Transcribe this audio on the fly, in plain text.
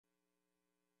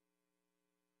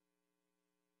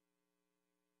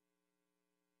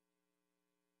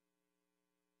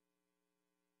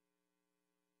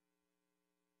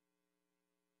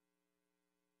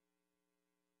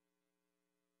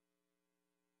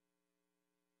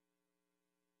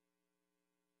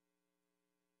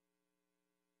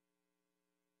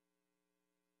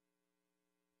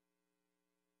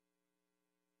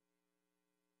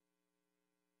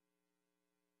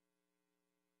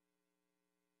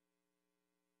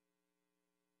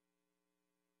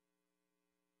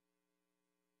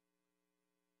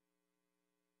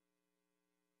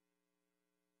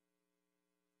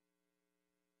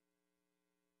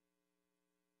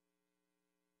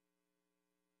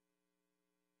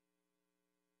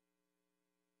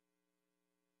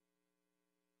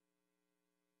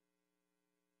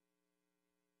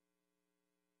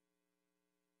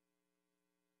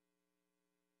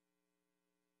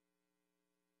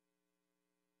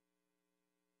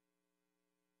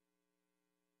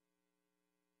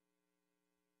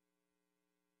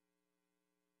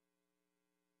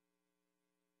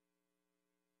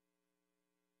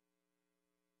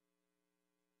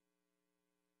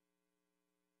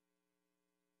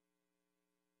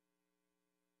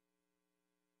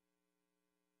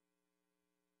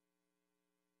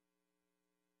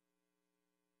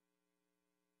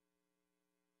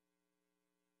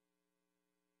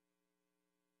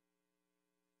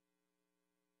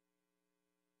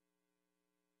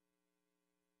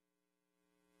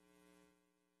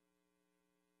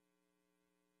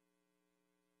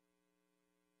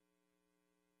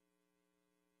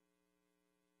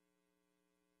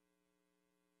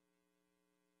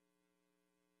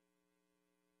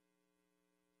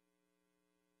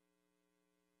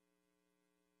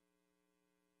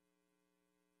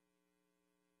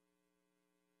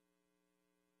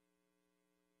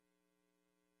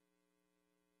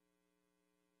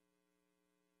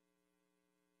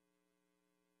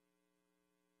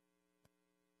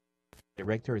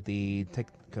Director of the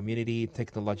Community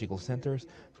Technological Centers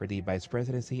for the Vice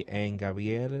Presidency, and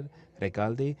Gabriel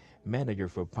Recalde, Manager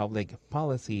for Public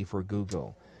Policy for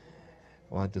Google.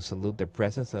 I want to salute the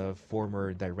presence of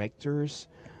former directors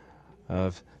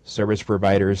of service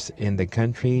providers in the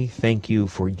country. Thank you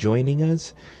for joining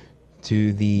us.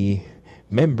 To the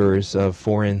members of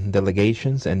foreign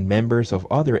delegations and members of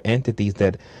other entities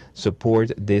that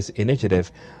support this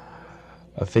initiative,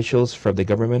 officials from the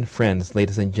government, friends,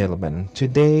 ladies and gentlemen.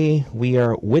 Today we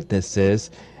are witnesses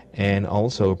and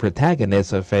also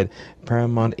protagonists of a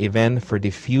paramount event for the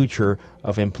future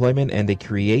of employment and the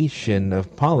creation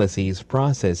of policies,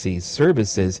 processes,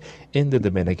 services in the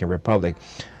Dominican Republic.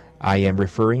 I am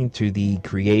referring to the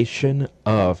creation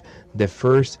of the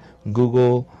first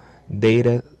Google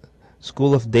Data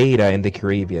School of Data in the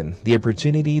Caribbean. The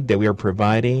opportunity that we are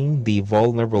providing the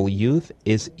vulnerable youth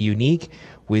is unique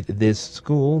with this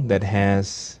school that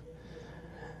has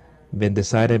been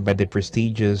decided by the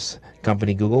prestigious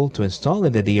company Google to install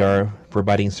in the DR,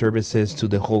 providing services to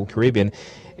the whole Caribbean.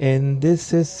 And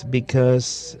this is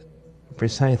because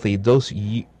precisely those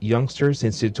youngsters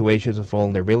in situations of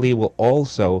vulnerability will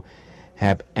also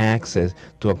have access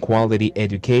to a quality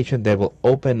education that will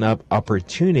open up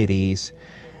opportunities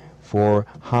for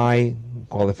high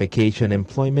qualification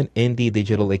employment in the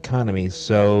digital economy.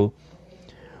 So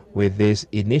with this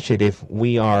initiative,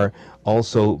 we are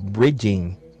also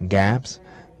bridging gaps,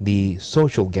 the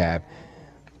social gap,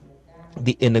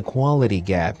 the inequality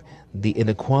gap, the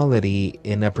inequality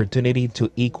in opportunity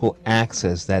to equal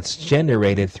access that's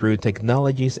generated through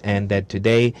technologies, and that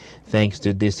today, thanks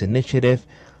to this initiative,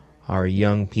 our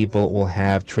young people will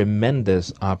have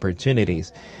tremendous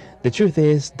opportunities. The truth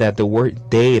is that the word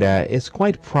data is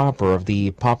quite proper of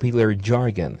the popular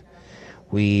jargon.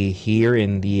 We hear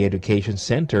in the education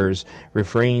centers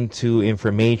referring to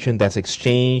information that's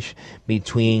exchanged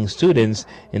between students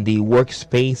in the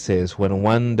workspaces when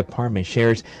one department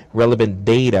shares relevant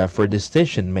data for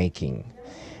decision making.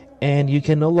 And you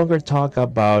can no longer talk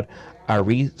about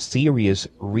a serious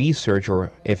research,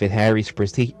 or if it has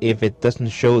prestige, if it doesn't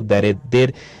show that it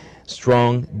did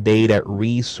strong data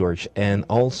research and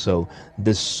also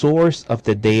the source of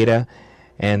the data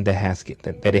and that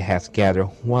it has gathered.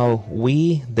 While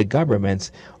we, the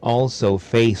governments, also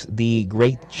face the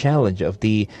great challenge of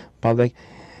the public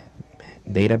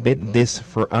data bit. This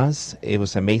for us, it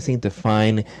was amazing to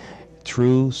find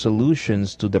true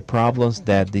solutions to the problems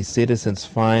that the citizens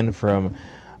find from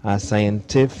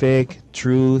scientific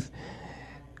truth,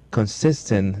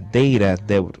 consistent data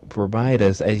that would provide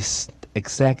us a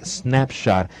exact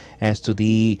snapshot as to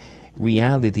the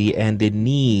reality and the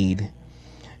need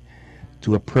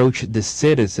to approach the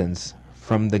citizens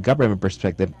from the government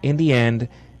perspective. In the end,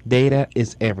 data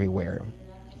is everywhere.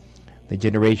 The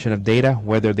generation of data,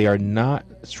 whether they are not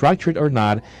structured or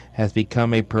not, has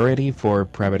become a priority for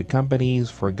private companies,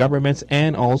 for governments,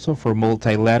 and also for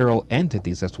multilateral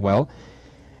entities as well.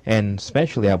 And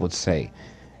especially, I would say,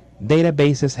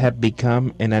 databases have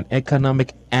become an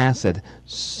economic asset,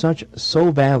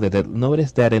 so valuable that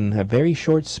notice that in a very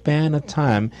short span of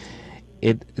time,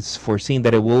 it is foreseen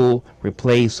that it will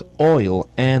replace oil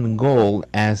and gold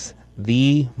as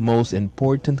the most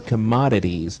important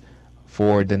commodities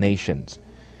for the nations.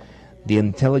 The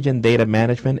intelligent data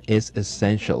management is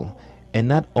essential, and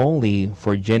not only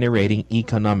for generating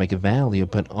economic value,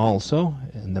 but also,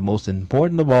 and the most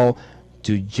important of all,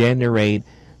 to generate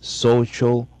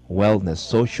social wellness,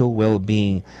 social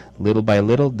well-being. Little by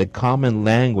little, the common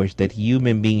language that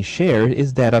human beings share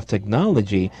is that of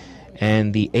technology,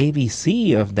 and the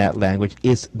ABC of that language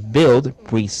is built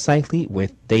precisely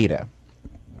with data.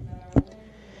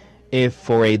 If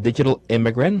for a digital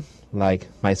immigrant like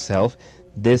myself,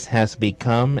 this has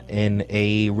become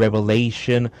a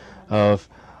revelation of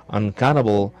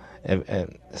uncountable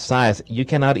size, you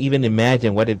cannot even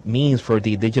imagine what it means for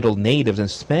the digital natives,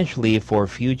 especially for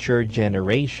future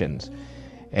generations.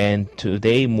 And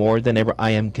today, more than ever,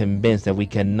 I am convinced that we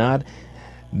cannot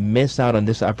miss out on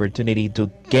this opportunity to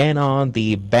get on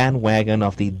the bandwagon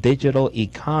of the digital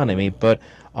economy, but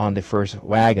on the first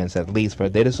wagons at least. For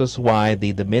this is why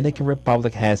the Dominican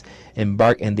Republic has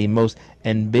embarked in the most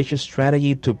ambitious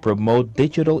strategy to promote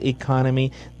digital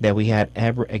economy that we had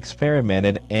ever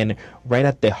experimented. And right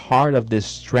at the heart of this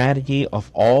strategy of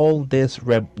all this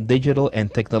digital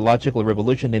and technological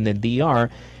revolution in the DR,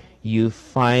 you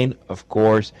find, of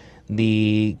course,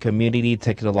 the community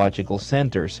technological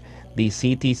centers. The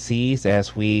CTCs,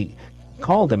 as we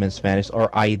call them in Spanish,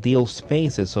 are ideal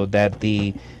spaces so that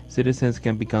the citizens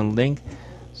can become linked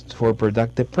for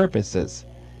productive purposes,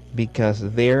 because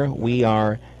there we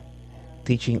are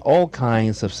teaching all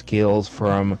kinds of skills,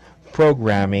 from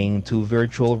programming to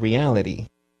virtual reality.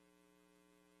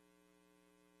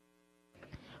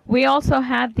 We also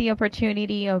had the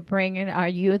opportunity of bringing our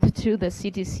youth to the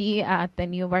CTC at the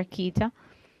new Margarita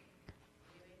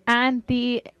and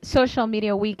the social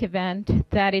media week event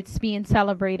that it's being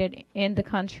celebrated in the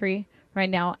country right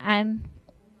now. And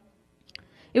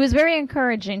it was very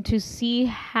encouraging to see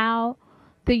how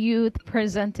the youth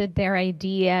presented their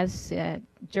ideas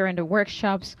during the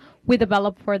workshops we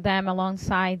developed for them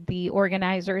alongside the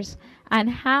organizers, and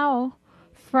how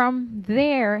from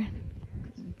there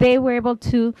they were able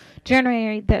to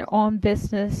generate their own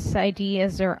business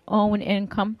ideas, their own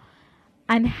income,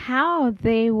 and how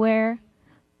they were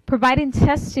providing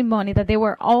testimony that they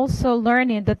were also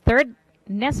learning the third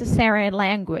necessary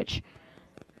language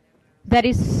that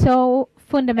is so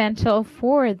fundamental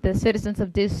for the citizens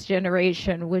of this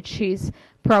generation, which is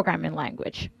programming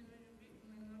language.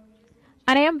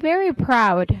 And I am very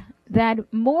proud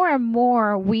that more and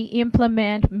more we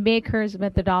implement Maker's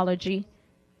methodology.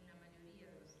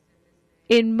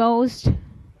 In most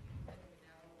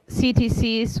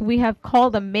CTCs, we have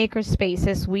called them maker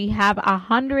spaces. We have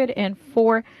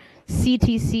 104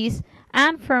 CTCs,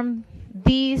 and from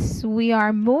these we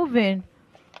are moving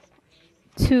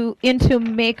into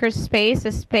maker space,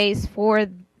 a space for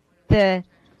the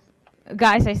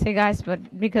guys. I say guys,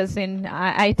 but because in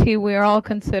IT we are all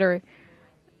considered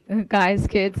guys,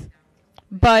 kids.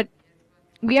 But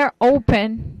we are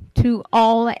open to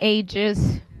all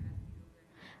ages.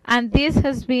 And this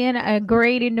has been a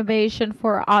great innovation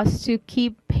for us to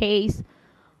keep pace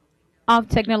of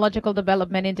technological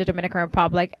development in the Dominican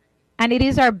Republic. And it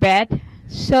is our bet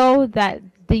so that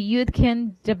the youth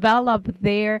can develop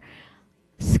their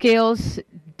skills,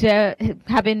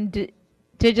 having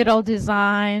digital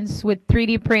designs with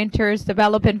 3D printers,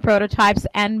 developing prototypes,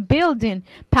 and building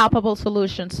palpable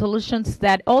solutions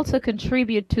that also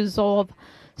contribute to solve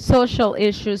social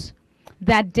issues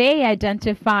that they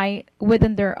identify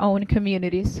within their own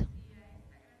communities.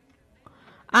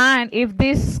 And if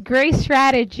this great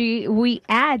strategy, we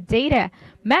add data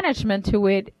management to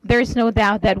it, there's no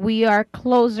doubt that we are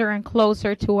closer and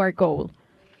closer to our goal.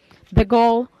 The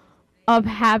goal of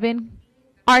having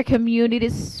our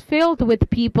communities filled with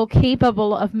people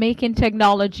capable of making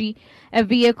technology a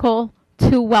vehicle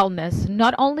to wellness,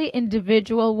 not only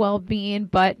individual well-being,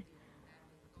 but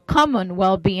common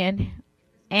well-being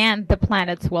and the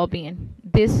planet's well-being.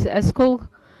 This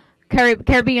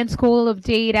Caribbean School of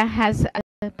Data has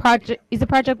a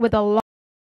project with a lot,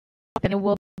 and it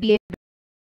will be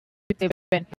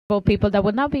able people that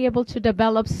would not be able to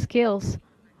develop skills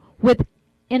with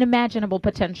unimaginable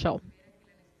potential.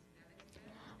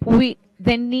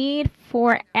 The need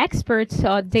for experts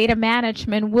data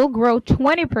management will grow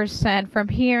 20% from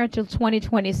here until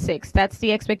 2026. That's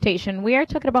the expectation. We are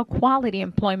talking about quality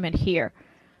employment here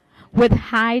with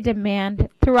high demand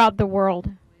throughout the world,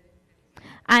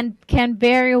 and can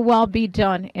very well be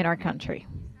done in our country.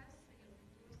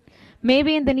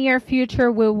 Maybe in the near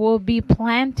future we will be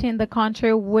planting the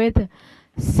country with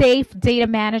safe data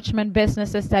management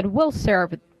businesses that will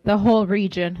serve the whole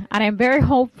region, and I'm very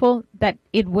hopeful that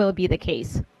it will be the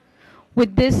case.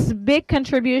 With this big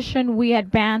contribution, we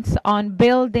advance on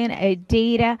building a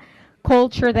data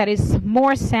culture that is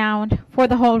more sound for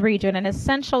the whole region, an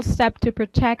essential step to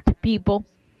protect people,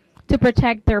 to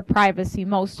protect their privacy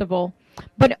most of all,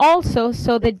 but also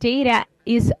so the data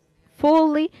is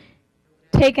fully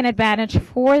taken advantage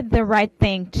for the right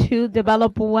thing to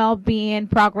develop well-being,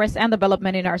 progress, and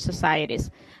development in our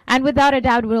societies. And without a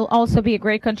doubt, will also be a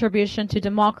great contribution to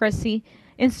democracy,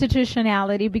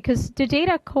 institutionality, because the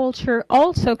data culture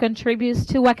also contributes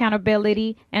to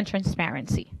accountability and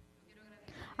transparency.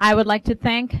 I would like to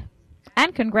thank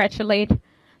and congratulate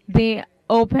the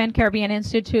Open Caribbean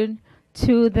Institute,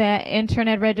 to the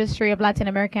Internet Registry of Latin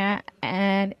America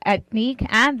and ETNIC,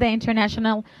 and the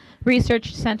International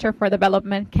Research Center for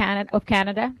Development of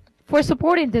Canada for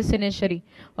supporting this initiative.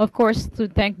 Of course, to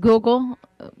thank Google.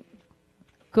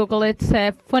 Google, it's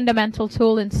a fundamental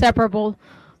tool, inseparable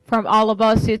from all of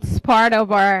us. It's part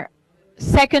of our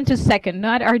second to second,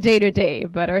 not our day-to-day,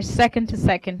 but our second to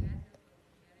second.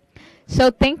 So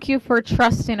thank you for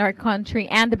trusting our country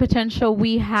and the potential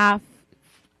we have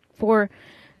for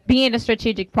being a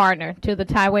strategic partner, to the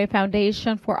Taiwan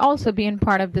Foundation for also being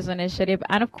part of this initiative,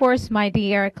 and of course my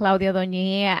dear Claudia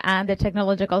Doña and the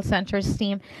Technological Centers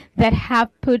team that have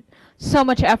put so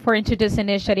much effort into this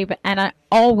initiative and are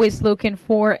always looking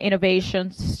for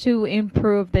innovations to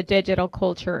improve the digital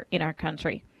culture in our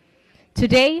country.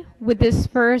 Today, with this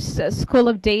first School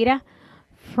of Data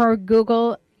for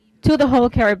Google to the whole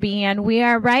Caribbean, we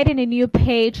are writing a new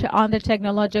page on the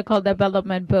technological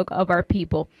development book of our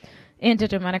people. in the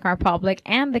Dominican Republic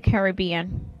and the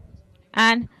Caribbean.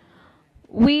 And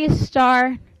we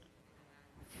start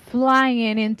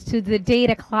flying into the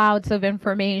data clouds of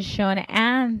information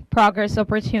and progress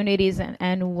opportunities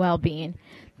and well-being.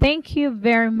 Thank you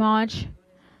very much.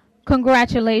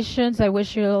 Congratulations. I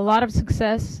wish you a lot of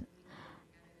success.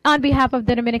 On behalf of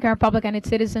the Dominican Republic and its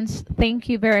citizens, thank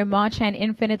you very much and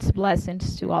infinite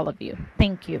blessings to all of you.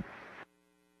 Thank you.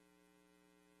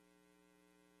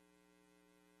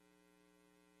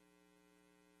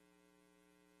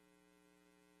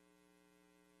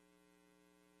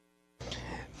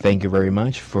 Thank you very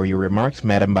much for your remarks,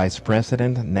 Madam Vice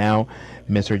President. Now,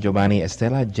 Mr. Giovanni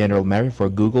Estela, General Manager for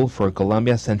Google for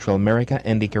Colombia, Central America,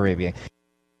 and the Caribbean.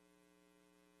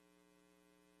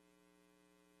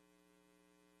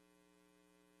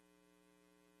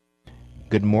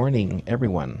 Good morning,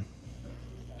 everyone.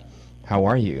 How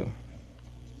are you?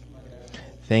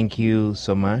 Thank you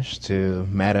so much to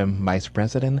Madam Vice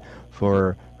President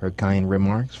for her kind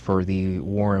remarks, for the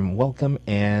warm welcome,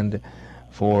 and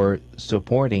for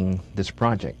supporting this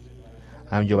project.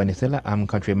 I'm Giovanni Stella. I'm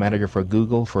Country Manager for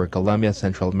Google for Colombia,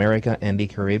 Central America, and the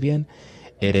Caribbean.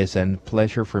 It is a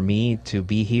pleasure for me to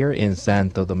be here in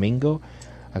Santo Domingo,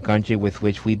 a country with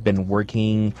which we've been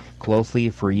working closely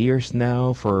for years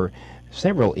now for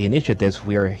several initiatives.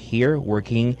 We are here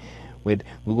working with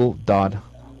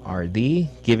Google.RD,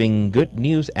 giving good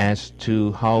news as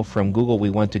to how from Google we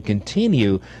want to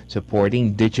continue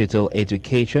supporting digital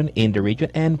education in the region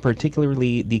and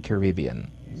particularly the Caribbean.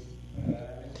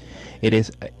 It is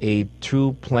a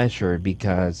true pleasure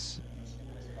because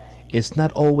it's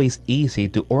not always easy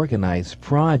to organize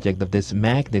project of this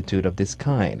magnitude, of this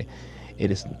kind.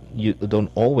 You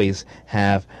don't always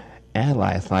have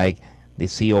allies like the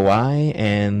COI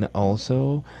and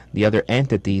also the other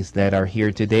entities that are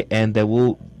here today and that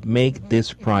will make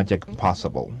this project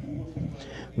possible.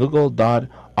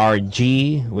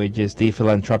 Google.RG, which is the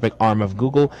philanthropic arm of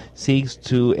Google, seeks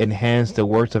to enhance the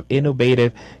works of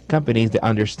innovative companies that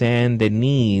understand the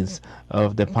needs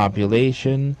of the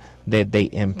population that they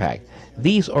impact.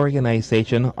 These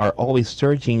organizations are always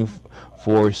searching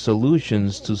for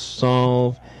solutions to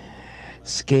solve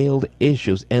scaled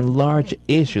issues and large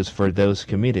issues for those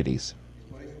communities.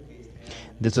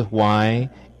 This is why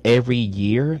every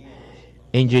year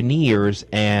engineers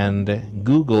and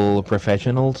Google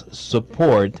professionals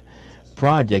support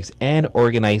projects and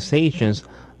organizations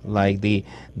like the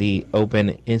Open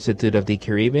Institute of the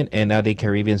Caribbean and now the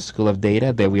Caribbean School of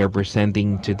Data that we are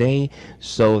presenting today,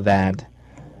 so that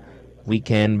we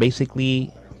can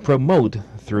basically promote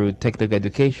through technical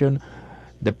education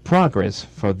the progress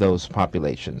for those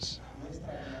populations.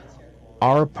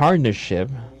 Our partnership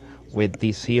with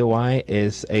the COI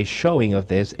is a showing of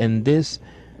this in this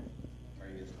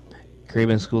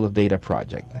Caribbean School of Data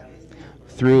project.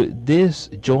 Through this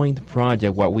joint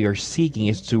project, what we are seeking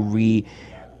is to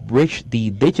bridge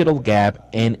the digital gap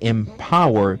and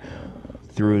empower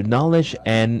through knowledge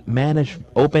and manage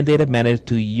open data managed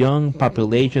to young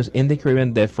populations in the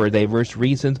Caribbean that for diverse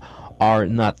reasons are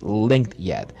not linked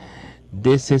yet.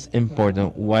 This is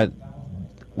important. What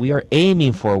we are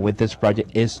aiming for with this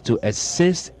project is to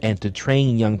assist and to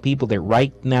train young people that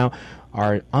right now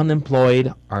are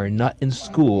unemployed, are not in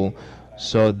school,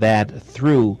 so that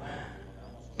through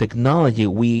technology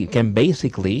we can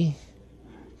basically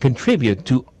contribute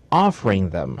to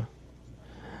offering them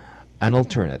an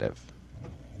alternative.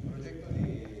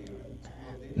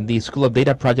 The School of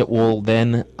Data project will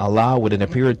then allow, within a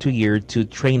period of 2 years, to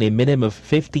train a minimum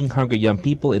of 1,500 young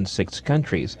people in 6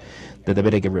 countries: the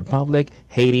Dominican Republic,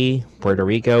 Haiti, Puerto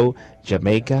Rico,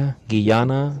 Jamaica,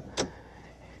 Guyana,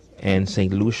 and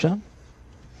St. Lucia,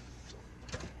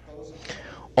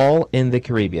 all in the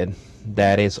Caribbean.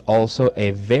 That is also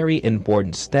a very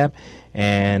important step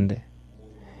and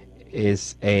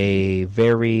is a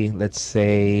very, let's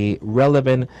say,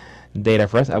 relevant data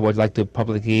for us. I would like to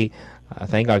publicly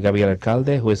thank our Gabriel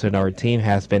Alcalde, who is on our team,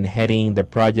 has been heading the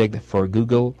project for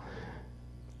Google,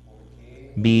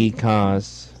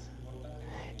 because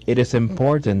it is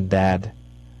important that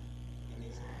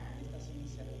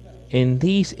in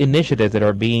these initiatives that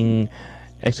are being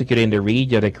executed in the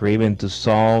region of the Caribbean to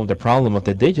solve the problem of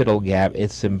the digital gap,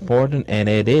 it's important and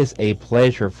it is a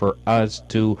pleasure for us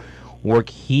to work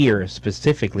here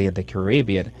specifically in the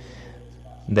Caribbean.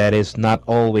 That is not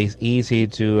always easy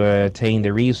to attain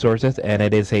the resources, and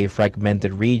it is a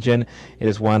fragmented region. It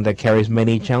is one that carries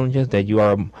many challenges that you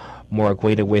are more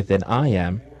acquainted with than I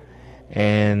am.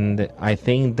 And I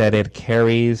think that it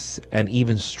carries an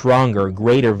even stronger,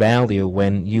 greater value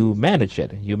when you manage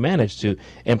it. You manage to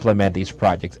implement these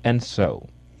projects. And so,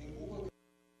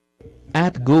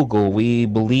 At Google, we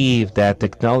believe that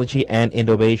technology and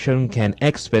innovation can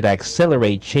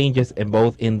accelerate changes in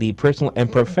both in the personal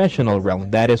and professional realm.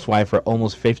 That is why for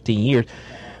almost 15 years,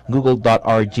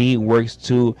 Google.org works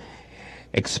to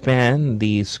expand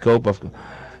the scope of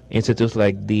institutes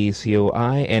like the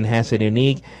COI and has a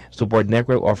unique support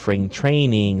network offering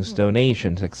trainings,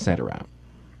 donations, etc.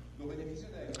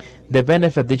 The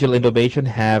benefits of digital innovation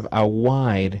have a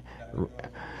wide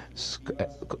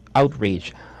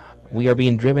outreach. We are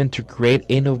being driven to create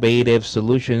innovative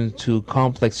solutions to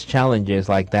complex challenges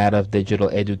like that of digital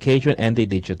education and the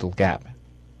digital gap.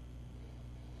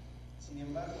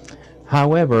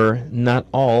 However, not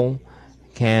all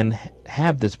can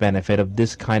have this benefit of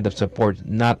this kind of support.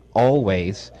 Not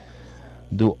always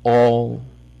do all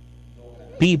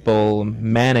people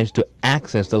manage to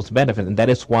access those benefits, and that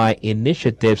is why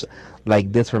initiatives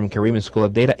like this from Caribbean School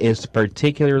of Data is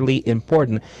particularly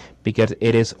important, because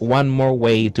it is one more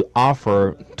way to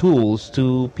offer tools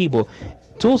to people,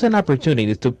 tools and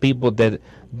opportunities to people that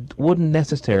wouldn't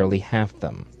necessarily have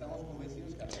them.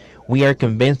 We are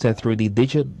convinced that through the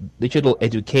digital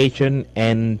education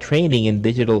and training in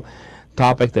digital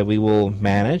topics that we will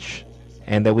manage,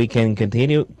 and that we can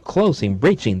continue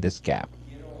bridging this gap.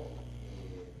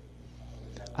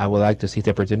 I would like to seize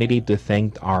the opportunity to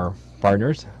thank our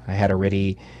partners. I had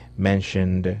already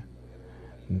mentioned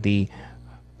the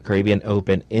Caribbean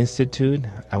Open Institute.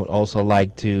 I would also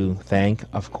like to thank,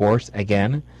 of course,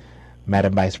 again,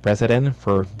 Madam Vice President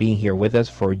for being here with us,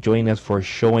 for joining us, for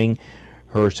showing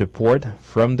her support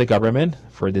from the government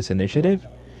for this initiative.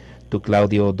 To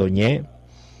Claudio Doñé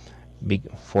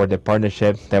for the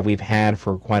partnership that we've had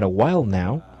for quite a while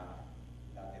now.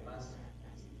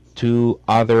 To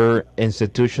other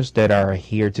institutions that are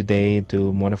here today,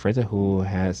 to Mona Fresa, who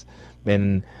has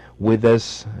been with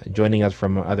us, joining us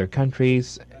from other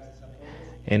countries.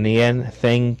 In the end,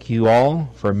 thank you all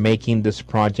for making this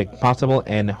project possible,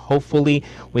 and hopefully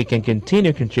we can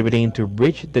continue contributing to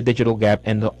bridge the digital gap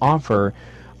and to offer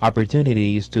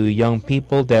opportunities to young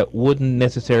people that wouldn't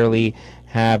necessarily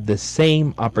have the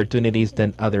same opportunities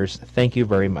than others. Thank you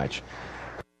very much.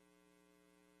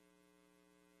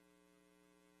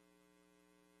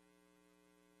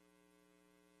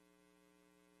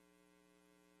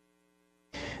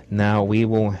 Now we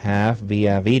will have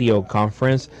via video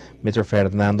conference Mr.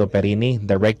 Fernando Perini,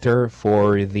 Director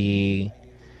for the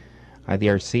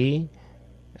IDRC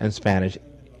and Spanish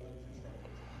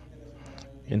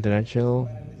International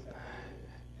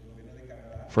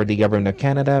for the Government of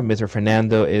Canada. Mr.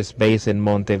 Fernando is based in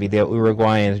Montevideo,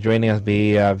 Uruguay, and is joining us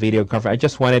via video conference. I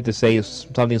just wanted to say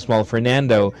something small.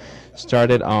 Fernando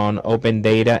started on open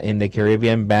data in the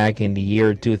Caribbean back in the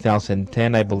year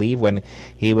 2010, I believe, when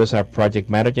he was a project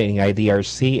manager in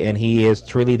IDRC, and he is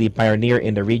truly the pioneer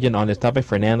in the region on this topic.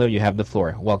 Fernando, you have the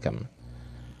floor. Welcome.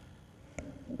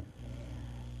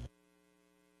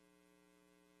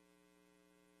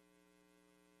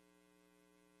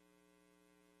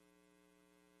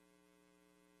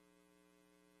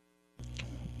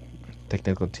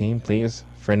 Technical team, please.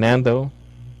 Fernando.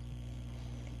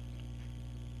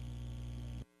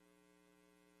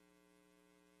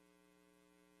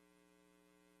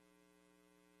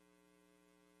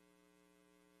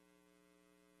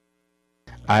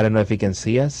 I don't know if you can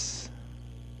see us.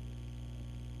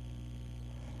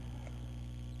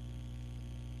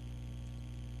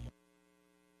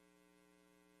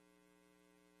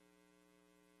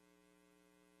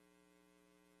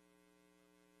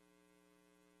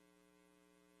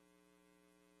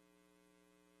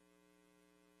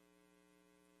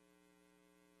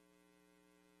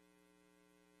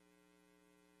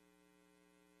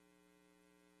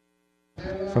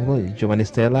 From Giovanni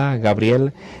Stella, Gabriel,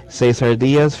 Cesar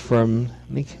Diaz from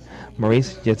Nick,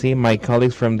 Maurice, Jesse, my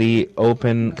colleagues from the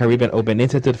Caribbean Open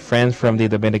Institute, friends from the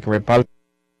Dominican Republic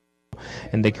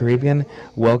and the Caribbean.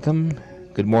 Welcome.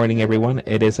 Good morning, everyone.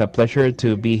 It is a pleasure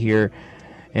to be here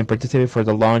and participate for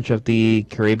the launch of the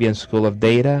Caribbean School of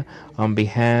Data. On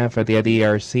behalf of the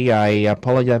IDRC, I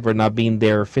apologize for not being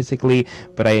there physically,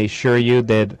 but I assure you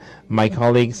that my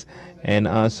colleagues and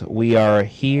us, we are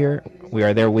here. We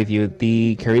are there with you.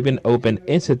 The Caribbean Open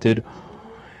Institute,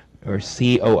 or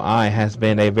COI, has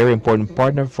been a very important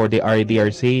partner for the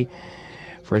IDRC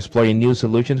for exploring new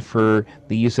solutions for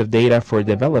the use of data for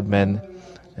development.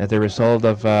 As a result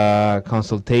of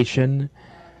consultation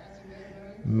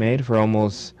made for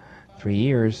almost 3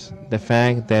 years, the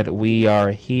fact that we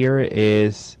are here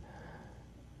is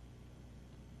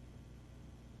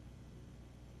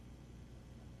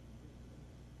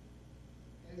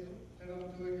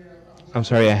I'm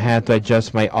sorry, I had to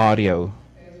adjust my audio.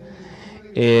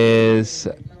 Is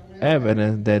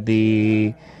evident that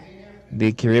the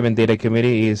The Caribbean Data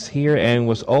Committee is here and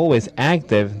was always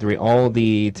active during all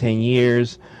the 10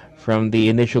 years from the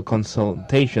initial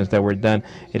consultations that were done.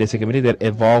 It is a committee that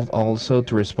evolved also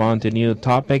to respond to new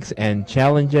topics and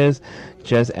challenges,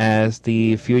 just as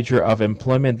the future of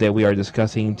employment that we are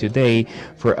discussing today.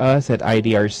 For us at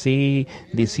IDRC,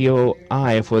 the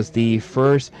COIF was the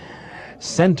first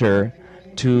center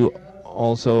to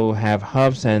also have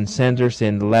hubs and centers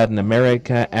in Latin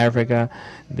America, Africa,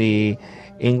 the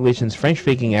English and French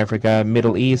speaking Africa,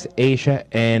 Middle East, Asia,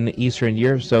 and Eastern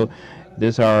Europe. So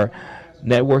these are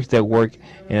networks that work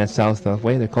in a south-south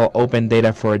way. They're called Open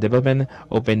Data for Development,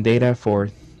 Open Data for,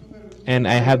 and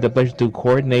I have the pleasure to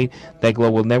coordinate that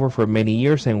global network for many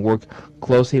years and work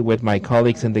closely with my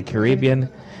colleagues in the Caribbean.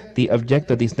 The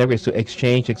objective of these networks is to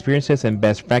exchange experiences and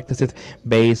best practices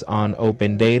based on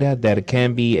open data that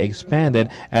can be expanded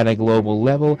at a global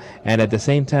level and at the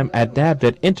same time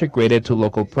adapted, integrated to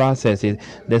local processes.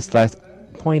 This last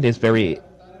point is very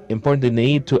important. The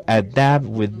need to adapt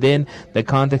within the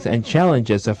context and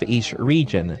challenges of each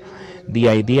region. The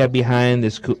idea behind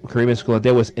this Caribbean School of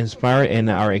Data was inspired in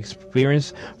our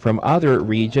experience from other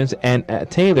regions and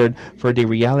tailored for the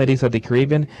realities of the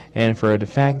Caribbean and for the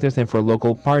factors and for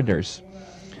local partners.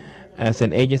 As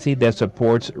an agency that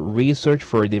supports research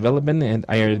for development and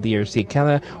IDRC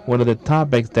Canada, one of the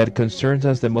topics that concerns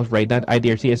us the most right now at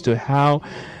IDRC is to how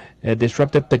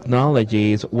disruptive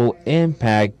technologies will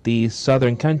impact the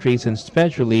southern countries and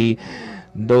especially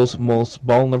those most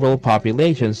vulnerable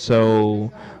populations.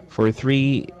 So for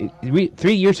 3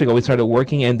 years ago, we started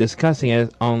working and discussing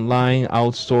it, online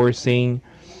outsourcing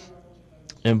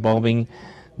involving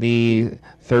the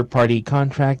third-party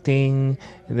contracting,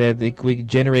 that we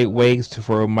generate ways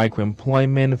for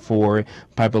microemployment for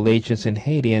populations in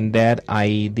Haiti, and that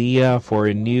idea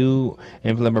for new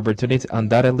employment opportunities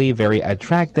undoubtedly very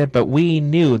attractive. But we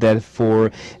knew that for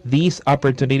these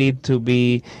opportunities to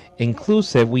be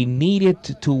inclusive, we needed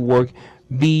to work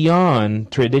beyond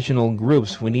traditional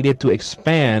groups. We needed to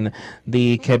expand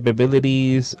the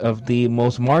capabilities of the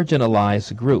most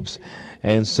marginalized groups.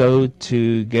 And so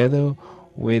together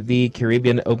with the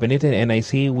Caribbean Open Internet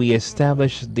NIC, we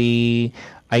established the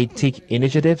ITIC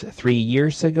initiative 3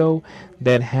 years ago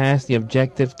that has the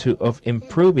objective of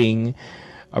improving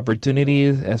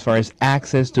opportunities as far as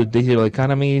access to digital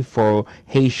economy for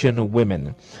Haitian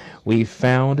women. We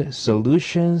found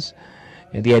solutions,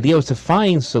 and the idea was to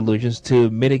find solutions to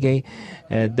mitigate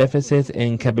deficits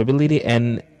in capability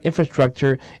and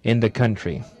infrastructure in the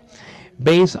country.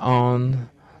 Based on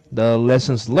the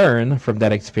lessons learned from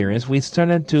that experience, we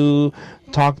started to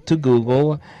talk to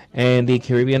Google and the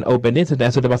Caribbean Open Internet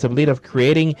as to the possibility of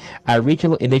creating a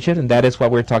regional initiative, and that is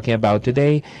what we're talking about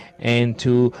today, and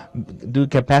to do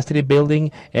capacity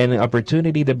building and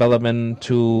opportunity development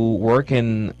to work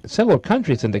in several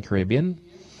countries in the Caribbean.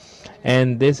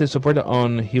 And this is supported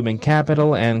on human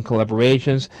capital and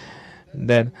collaborations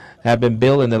that have been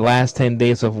built in the last 10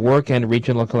 days of work and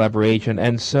regional collaboration.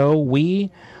 And so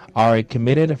we are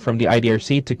committed from the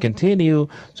IDRC to continue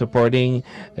supporting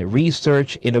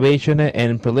research, innovation,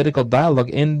 and political dialogue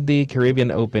in the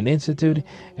Caribbean Open Institute,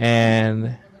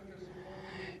 and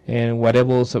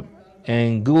whatever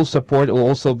and Google support will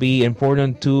also be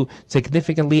important to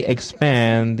significantly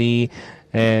expand the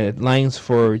lines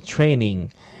for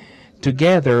training.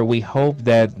 Together, we hope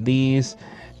that these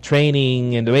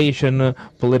training, innovation,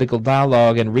 political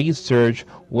dialogue, and research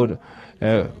would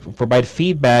provide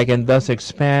feedback and thus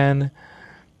expand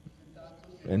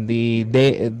the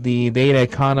data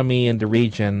economy in the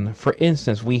region. For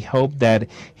instance, we hope that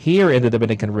here in the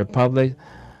Dominican Republic,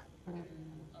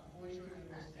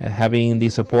 having the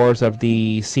supports of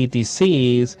the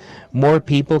CTCs, more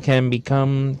people can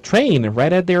become trained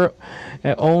right at their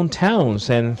own towns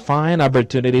and find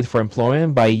opportunities for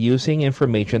employment by using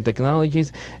information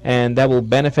technologies, and that will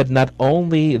benefit not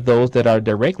only those that are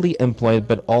directly employed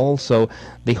but also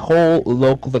the whole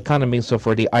local economy. So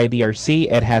for the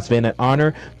IDRC, it has been an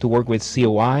honor to work with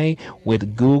COI,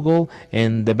 with Google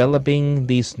in developing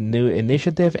this new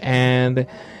initiative, and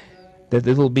that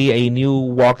it will be a new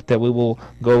walk that we will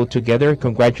go together.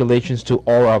 Congratulations to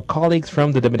all our colleagues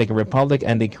from the Dominican Republic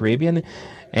and the Caribbean,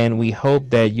 and we hope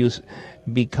that you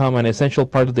become an essential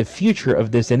part of the future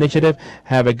of this initiative.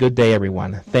 Have a good day,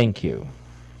 everyone. Thank you.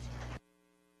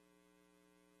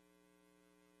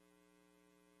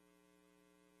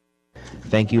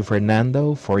 Thank you,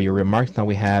 Fernando, for your remarks. Now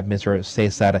we have Mr.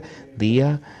 Cesar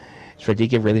Dia,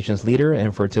 Strategic Relations Leader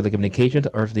and for Telecommunications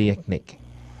of the ECNIC.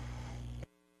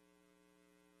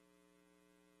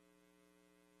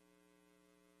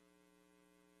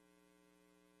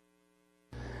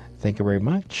 Thank you very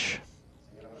much.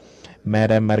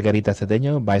 Madam Margarita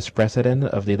Cedeño, Vice President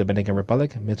of the Dominican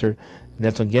Republic, Mr.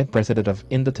 Nelson Guet, President of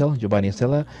Indotel, Giovanni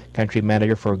Estela, Country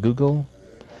Manager for Google,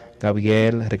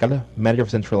 Gabriel Recalde, Manager of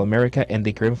Central America and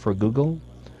the Caribbean for Google,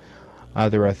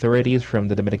 other authorities from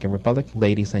the Dominican Republic,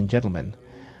 ladies and gentlemen.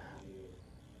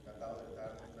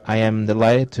 I am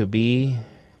delighted to be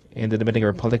in the Dominican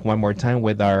Republic one more time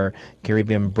with our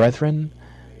Caribbean brethren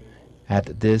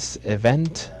at this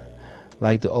event.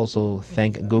 I'd like to also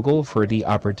thank Google for the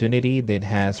opportunity that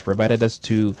has provided us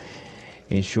to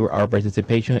ensure our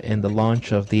participation in the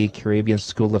launch of the Caribbean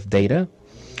School of Data.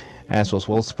 As was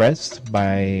well expressed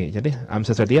by I'm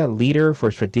Cesar Diaz, leader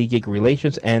for strategic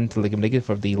relations and telecommunications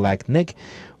for the LACNIC,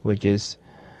 which is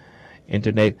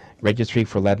Internet Registry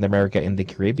for Latin America and the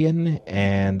Caribbean.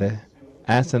 And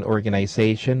as an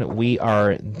organization, we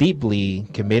are deeply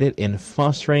committed in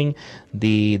fostering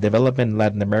the development in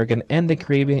Latin America and the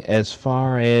Caribbean as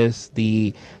far as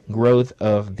the growth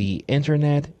of the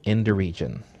Internet in the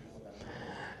region,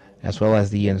 as well as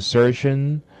the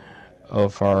insertion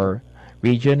of our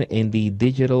region in the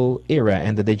digital era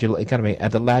and the digital economy.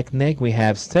 At the LACNIC, we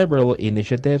have several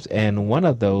initiatives, and one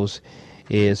of those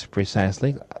is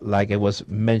precisely, like it was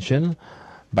mentioned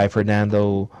by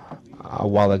Fernando a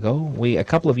while ago, a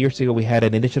couple of years ago, we had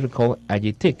an initiative called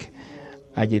AGITIC.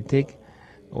 AGITIC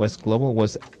was global,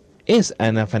 is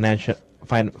funded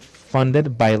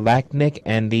by LACNIC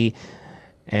and the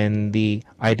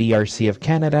IDRC of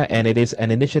Canada, and it is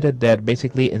an initiative that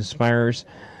basically inspires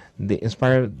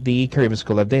the Caribbean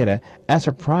School of Data. As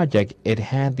a project, it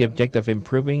had the objective of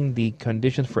improving the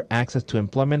conditions for access to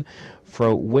employment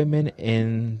for women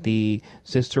in the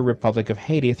sister Republic of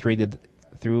Haiti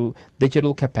through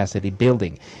digital capacity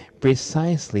building.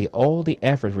 Precisely all the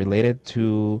efforts related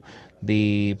to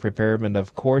the preparation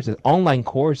of courses, online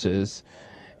courses,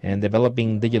 and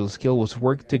developing digital skills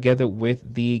worked together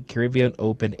with the Caribbean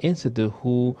Open Institute,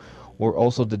 who were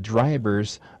also the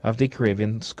drivers of the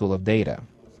Caribbean School of Data.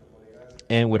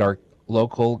 And with our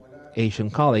local Asian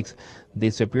colleagues,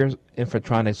 the Superior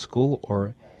Infratronics School,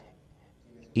 or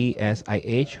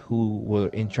ESIH, who were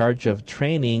in charge of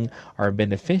training our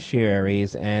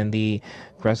beneficiaries, and the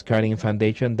Cross-Cutting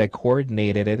Foundation that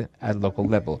coordinated it at local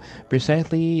level.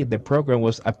 Precisely, the program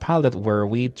was a pilot where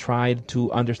we tried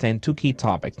to understand two key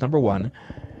topics. Number one,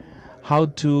 how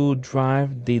to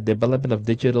drive the development of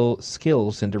digital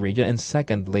skills in the region, and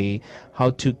secondly, how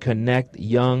to connect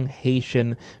young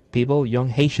Haitian people, young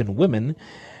Haitian women,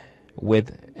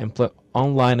 with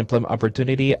online employment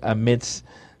opportunity amidst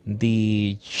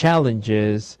the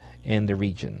challenges in the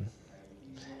region.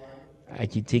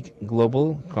 IGT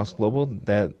Global, Cross Global,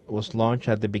 that was launched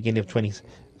at the beginning of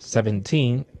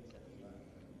 2017,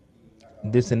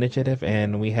 this initiative,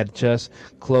 and we had just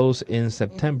closed in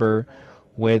September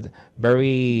with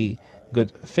very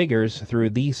good figures.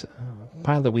 Through these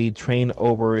pilot, we trained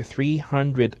over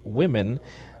 300 women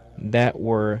that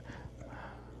were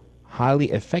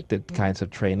highly effective kinds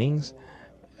of trainings.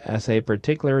 As a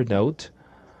particular note,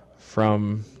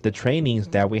 from the trainings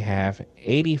that we have,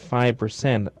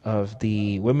 85% of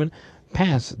the women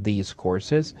pass these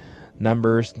courses,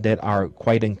 numbers that are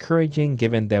quite encouraging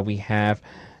given that we have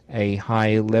a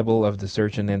high level of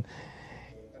desertion and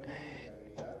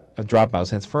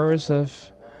dropouts. As far as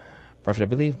of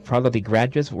profitability, probably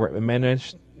graduates were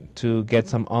managed to get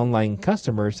some online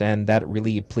customers, and that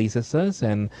really pleases us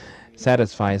and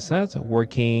satisfies us.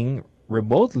 Working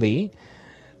remotely,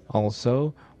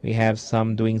 also, we have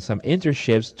some doing some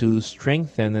internships to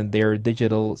strengthen their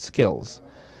digital skills.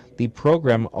 The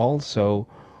program also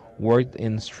worked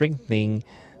in strengthening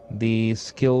the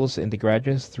skills in the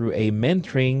graduates through a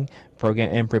mentoring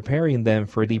program and preparing them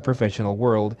for the professional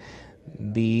world.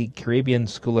 The Caribbean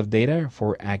School of Data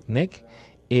for ACNIC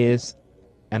is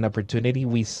an opportunity.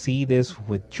 We see this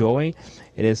with joy.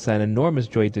 It is an enormous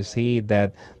joy to see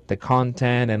that the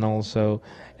content and also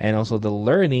the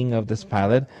learning of this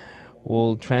pilot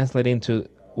will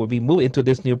be moved into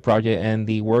this new project, and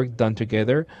the work done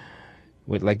together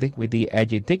with the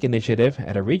AGITIC initiative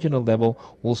at a regional level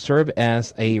will serve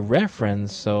as a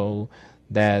reference so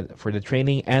that for the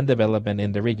training and development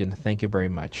in the region. Thank you very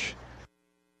much.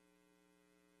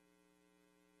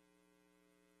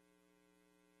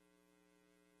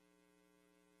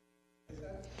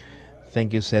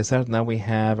 Thank you, Cesar. Now we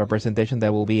have a presentation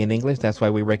that will be in English. That's why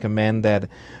we recommend that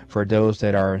for those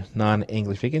that are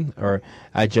non-English speaking or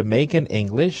Jamaican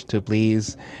English to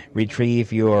please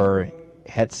retrieve your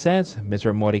headsets.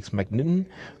 Mr. Maurice McNewton,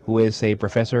 who is a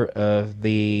professor of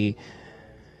the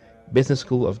Business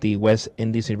School of the West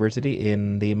Indies University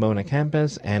in the Mona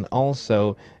campus, and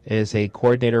also is a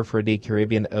coordinator for the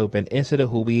Caribbean Open Institute,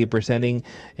 who will be presenting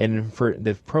for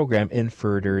the program in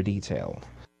further detail.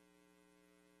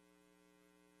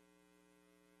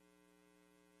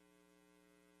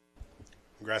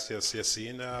 Gracias,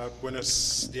 Yacine.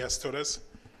 Buenos días todos.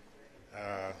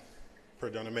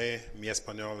 Perdóname, mi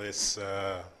español es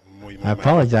muy I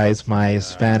apologize, my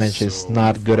Spanish is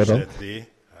not good at all.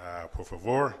 Por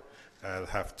favor, I'll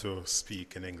have to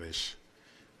speak in English.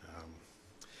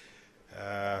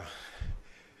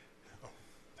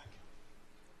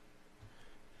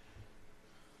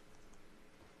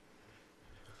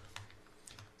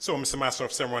 So, Mr. Master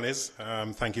of Ceremonies,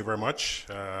 thank you very much.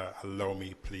 Allow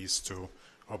me, please, to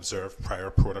observe prior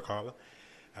protocol.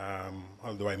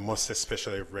 Although I must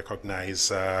especially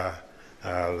recognize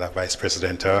la Vice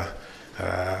Presidenta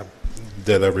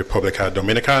de la República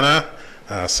Dominicana,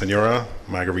 Senora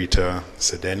Margarita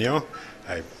Cedeño.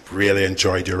 I really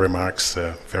enjoyed your remarks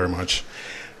very much.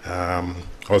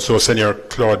 Also, Senor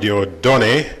Claudio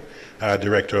Done,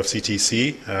 Director of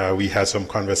CTC. We had some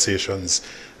conversations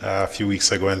a few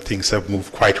weeks ago, and things have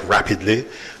moved quite rapidly.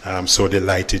 I'm so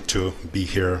delighted to be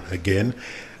here again.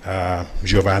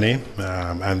 Giovanni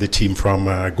and the team from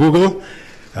Google.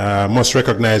 Must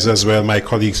recognize as well my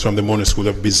colleagues from the Mona School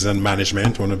of Business and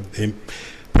Management, one of the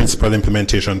principal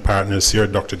implementation partners here,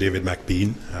 Dr. David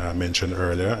McBean, mentioned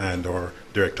earlier, and our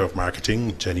Director of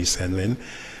Marketing, Jenny Senlin.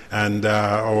 And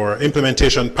our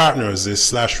implementation partners is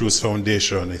Slash Roots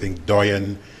Foundation. I think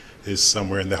Doyen is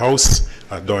somewhere in the house,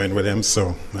 Doyen Williams,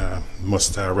 so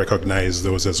must recognize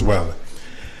those as well.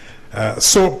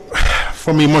 So,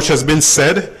 for me, much has been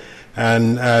said,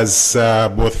 and as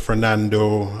both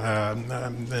Fernando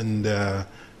and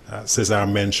Cesar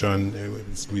mentioned,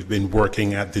 we've been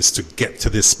working at this to get to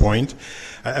this point.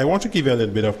 I want to give you a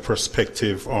little bit of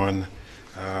perspective on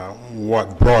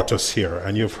what brought us here,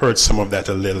 and you've heard some of that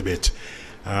a little bit.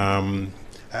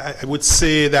 I would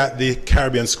say that the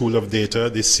Caribbean School of Data,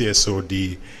 the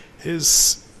CSOD,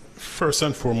 is first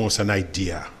and foremost an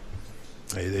idea.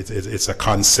 It's a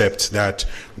concept that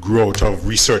grew out of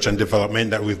research and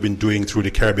development that we've been doing through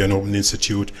the Caribbean Open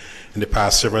Institute in the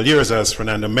past several years, as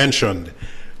Fernando mentioned,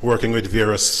 working with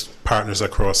various partners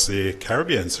across the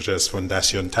Caribbean, such as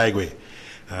Fundación Taigüe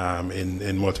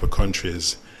in multiple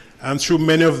countries. And through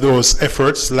many of those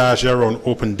efforts, largely around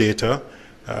open data,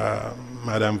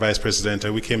 Madam Vice President,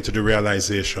 we came to the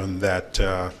realization that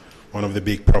one of the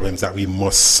big problems that we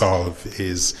must solve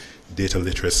is data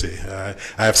literacy. I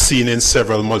have seen in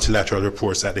several multilateral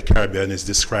reports that the Caribbean is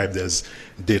described as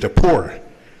data poor,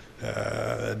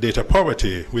 data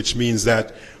poverty, which means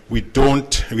that we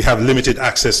have limited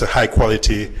access to high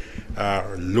quality,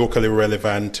 locally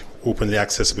relevant, openly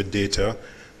accessible data.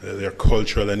 There are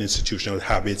cultural and institutional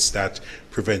habits that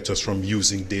prevent us from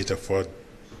using data for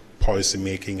policy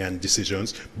making and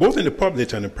decisions, both in the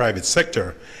public and the private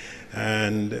sector.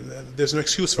 And there's no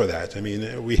excuse for that. I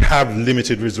mean, we have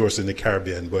limited resources in the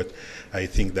Caribbean, but I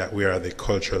think that we are the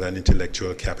cultural and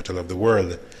intellectual capital of the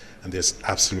world, and there's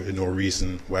absolutely no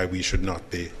reason why we should not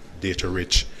be data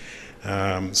rich.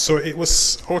 So it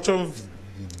was out of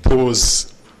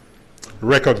those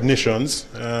recognitions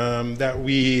that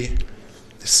we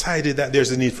decided that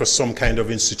there's a need for some kind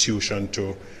of institution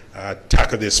to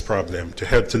tackle this problem, to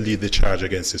help to lead the charge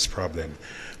against this problem,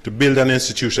 to build an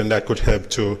institution that could help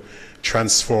to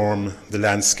transform the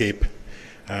landscape,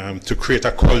 to create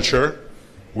a culture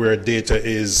where data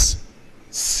is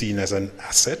seen as an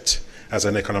asset, as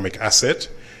an economic asset,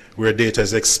 where data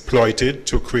is exploited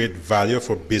to create value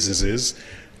for businesses,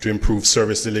 to improve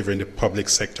service delivery in the public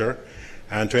sector,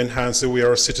 and to enhance the way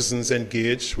our citizens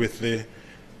engage with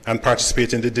and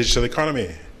participate in the digital economy.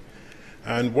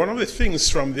 And one of the things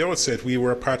from the outset we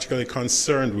were particularly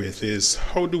concerned with is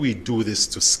how do we do this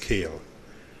to scale?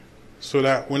 So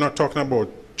that we're not talking about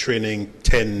training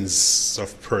tens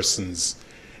of persons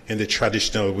in the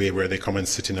traditional way where they come and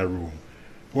sit in a room.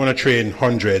 We want to train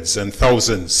hundreds and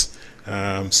thousands.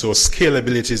 So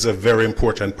scalability is a very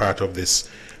important part of this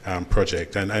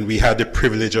project. And we had the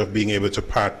privilege of being able to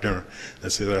partner,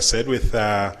 as I said, with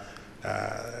the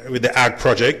Ag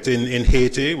project in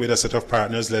Haiti with a set of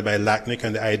partners led by LACNIC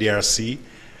and the IDRC.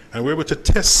 And we're able to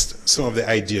test some of the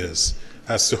ideas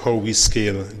as to how we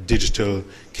scale digital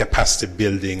capacity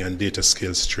building and data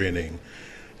skills training.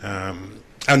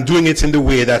 And doing it in the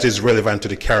way that is relevant to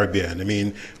the Caribbean. I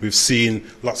mean, we've seen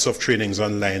lots of trainings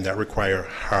online that require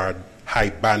high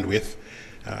bandwidth,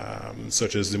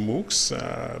 such as the MOOCs,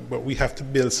 but we have to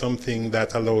build something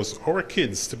that allows our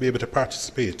kids to be able to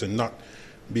participate and not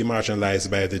be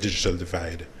marginalized by the digital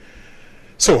divide.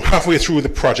 So halfway through the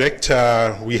project,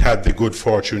 we had the good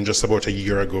fortune just about a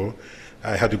year ago.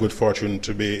 I had the good fortune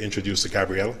to be introduced to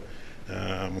Gabrielle.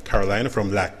 Caroline from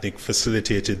LACNIC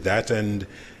facilitated that, and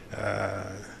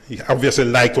he obviously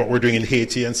liked what we're doing in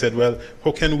Haiti and said, well,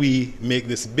 how can we make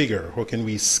this bigger? How can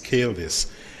we scale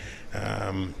this?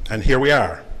 And here we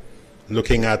are,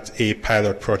 looking at a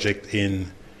pilot project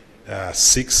in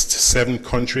 6 to 7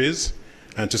 countries,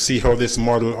 and to see how this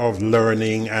model of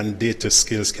learning and data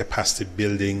skills capacity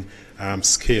building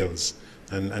scales.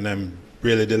 And I'm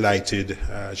really delighted,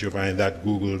 Giovanni, that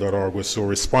Google.org was so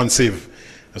responsive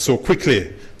so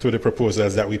quickly to the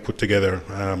proposals that we put together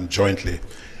jointly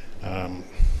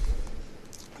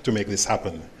to make this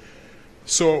happen.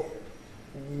 So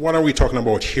what are we talking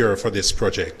about here for this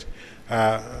project?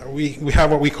 We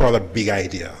have what we call a big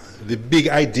idea. The big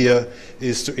idea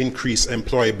is to increase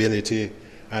employability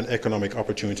and economic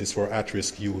opportunities for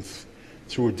at-risk youth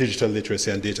through digital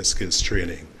literacy and data skills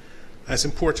training. And it's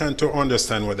important to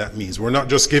understand what that means. We're not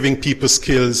just giving people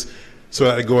skills so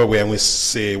that they go away and we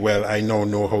say, well, I now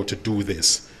know how to do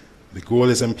this. The goal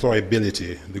is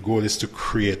employability. The goal is to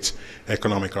create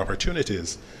economic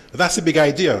opportunities. That's a big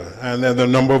idea, and there are a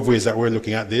number of ways that we're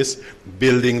looking at this,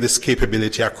 building this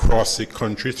capability across the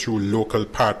country through local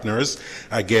partners.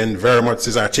 Again, very much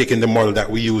these are taking the model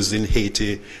that we use in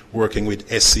Haiti, working with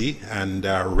ESSI and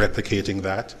replicating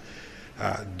that.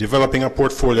 Developing a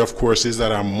portfolio of courses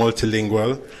that are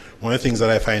multilingual. One of the things that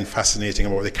I find fascinating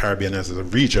about the Caribbean as a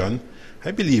region,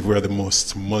 I believe we're the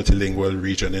most multilingual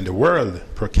region in the world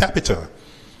per capita.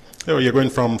 You know, you're going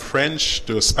from French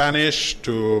to Spanish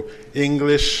to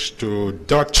English to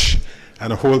Dutch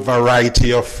and a whole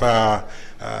variety of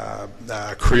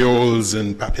creoles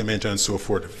and papiamento and so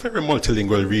forth. Very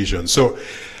multilingual region. So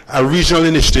a regional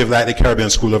initiative like the Caribbean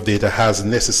School of Data has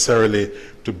necessarily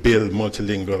to build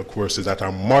multilingual courses that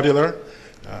are modular.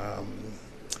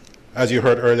 As you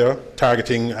heard earlier,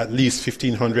 targeting at least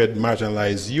 1,500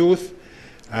 marginalized youth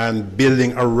and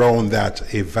building around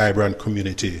that a vibrant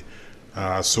community.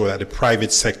 So that the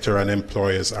private sector and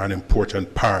employers are an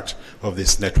important part of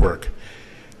this network.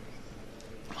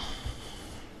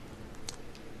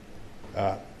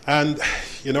 And,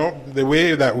 you know, the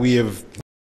way that we have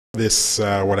this,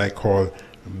 what I call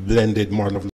blended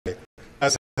model of life,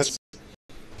 as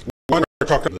one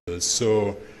talking about,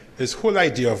 so this whole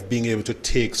idea of being able to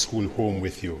take school home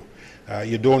with you.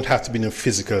 You don't have to be in a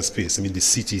physical space. I mean, the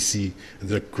CTC,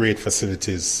 the great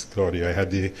facilities, Claudia. I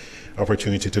had the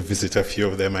opportunity to visit a few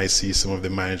of them. I see some of the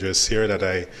managers here that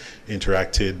I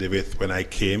interacted with when I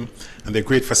came. And they're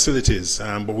great facilities.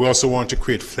 But we also want to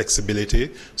create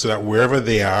flexibility so that wherever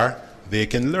they are, they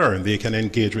can learn, they can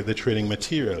engage with the training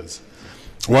materials.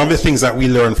 One of the things that we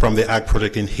learned from the ACT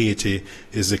project in Haiti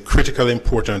is the critical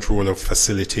important role of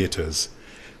facilitators.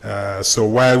 So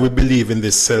while we believe in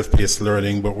this self-paced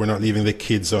learning, but we're not leaving the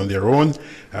kids on their own,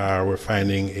 we're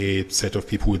finding a set of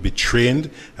people who will be trained,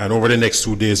 and over the next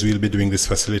 2 days we'll be doing this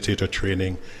facilitator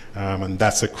training, and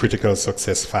that's a critical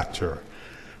success factor.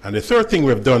 And the third thing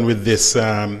we've done with this,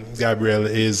 Gabrielle,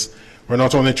 is we're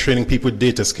not only training people with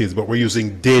data skills, but we're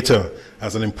using data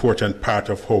as an important part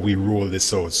of how we roll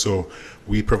this out. So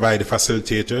we provide the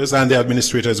facilitators and the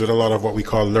administrators with a lot of what we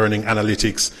call learning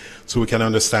analytics, so we can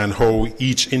understand how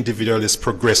each individual is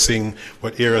progressing,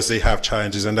 what areas they have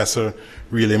challenges, and that's a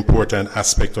really important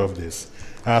aspect of this.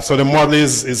 So the model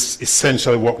is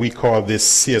essentially what we call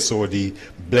this CSOD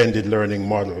blended learning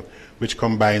model, which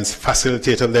combines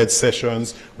facilitator-led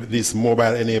sessions with this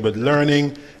mobile-enabled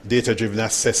learning, data-driven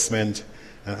assessment,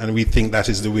 and we think that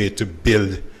is the way to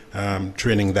build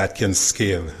training that can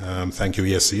scale. Thank you,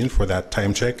 Yassine, for that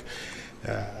time check.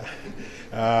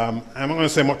 I'm not going to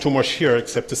say too much here,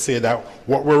 except to say that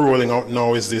what we're rolling out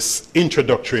now is this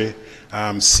introductory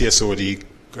CSOD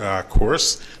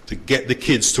course to get the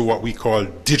kids to what we call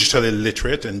digitally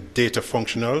literate and data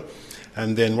functional.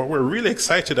 And then what we're really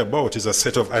excited about is a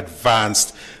set of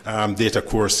advanced data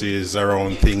courses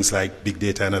around things like big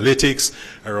data analytics,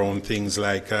 around things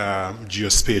like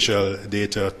geospatial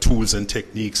data tools and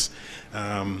techniques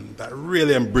that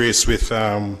really embrace with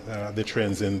the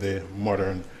trends in the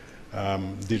modern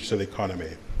digital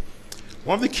economy.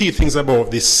 One of the key things about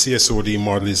this CSOD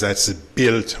model is that it's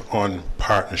built on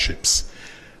partnerships.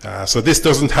 So this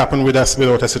doesn't happen with us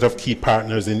without a set of key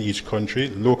partners in each country,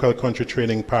 local country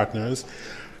training partners,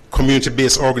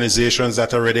 community-based organizations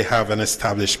that already have an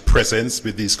established presence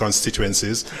with these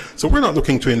constituencies. So we're not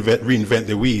looking to reinvent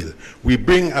the wheel. We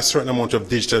bring a certain amount of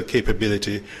digital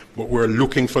capability, but we're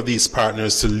looking for these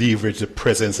partners to leverage the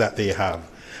presence that they have.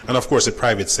 And of course, the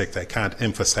private sector, I can't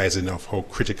emphasize enough how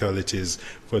critical it is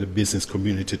for the business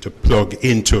community to plug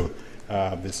into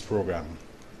this program.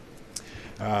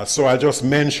 So I'll just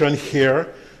mention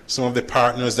here some of the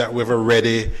partners that we've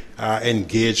already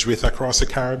engaged with across the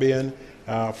Caribbean.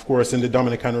 Of course, in the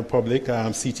Dominican Republic,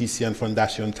 CTC and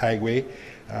Fundación Taigüe,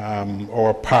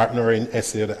 our partner in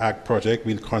SA the Ag project,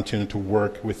 we'll continue to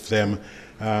work with them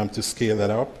to scale that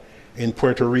up. In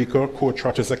Puerto Rico,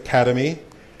 Co-Trotters Academy.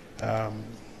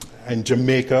 In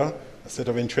Jamaica, a set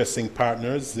of interesting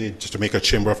partners, the Jamaica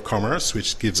Chamber of Commerce,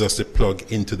 which gives us the plug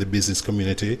into the business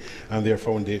community, and their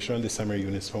foundation, the Summer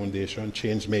Eunice Foundation,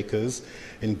 Change Makers.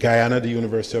 In Guyana, the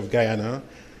University of Guyana.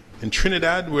 In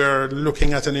Trinidad, we're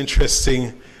looking at an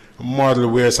interesting model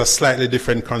where it's a slightly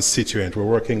different constituent. We're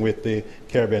working with the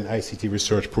Caribbean ICT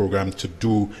Research Program to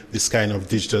do this kind of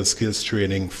digital skills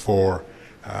training for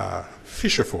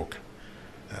fisherfolk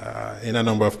in a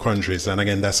number of countries. And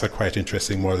again, that's a quite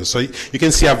interesting model. So you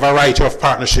can see a variety of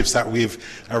partnerships that we've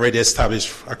already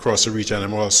established across the region.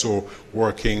 I'm also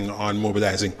working on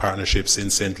mobilizing partnerships in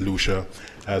St. Lucia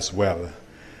as well.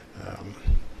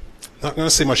 Not going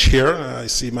to say much here. I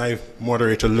see my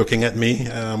moderator looking at me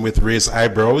with raised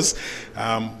eyebrows.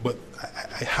 But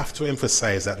I have to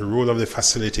emphasize that the role of the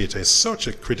facilitator is such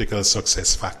a critical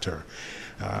success factor.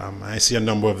 I see a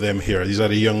number of them here. These are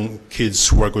the young kids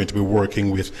who are going to be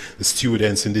working with the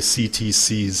students in the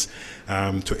CTCs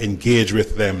to engage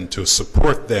with them, to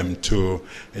support them, to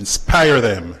inspire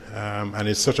them. And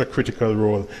it's such a critical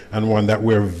role and one that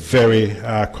we're very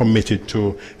committed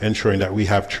to ensuring that we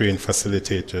have trained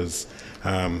facilitators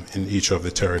in each of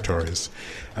the territories.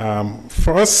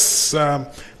 For us,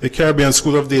 the Caribbean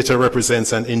School of Data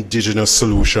represents an indigenous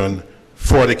solution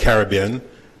for the Caribbean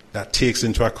that takes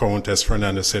into account, as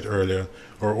Fernández said earlier,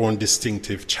 our own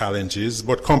distinctive challenges,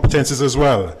 but competences as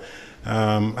well,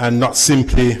 and not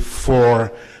simply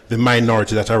for the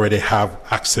minority that already have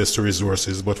access to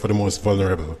resources, but for the most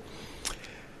vulnerable.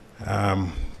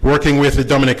 Working with the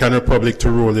Dominican Republic to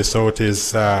roll this out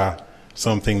is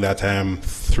something that I am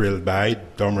thrilled by.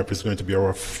 DOMREP is going to be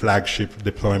our flagship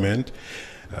deployment,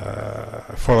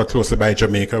 followed closely by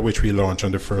Jamaica, which we launch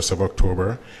on the 1st of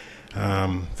October.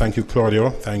 Thank you,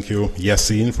 Claudio. Thank you,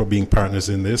 Yassine, for being partners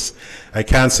in this. I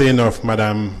can't say enough,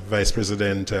 Madam Vice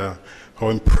President, how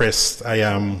impressed I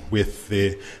am with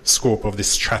the scope of the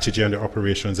strategy and the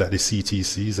operations at the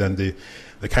CTCs and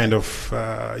the kind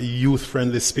of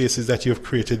youth-friendly spaces that you've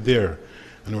created there.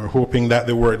 And we're hoping that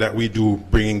the work that we do,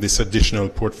 bringing this additional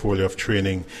portfolio of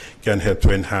training, can help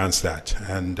to enhance that.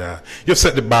 And you've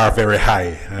set the bar very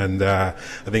high. And I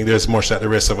think there's much that the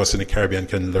rest of us in the Caribbean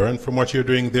can learn from what you're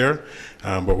doing there.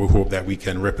 But we hope that we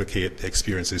can replicate the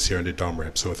experiences here in the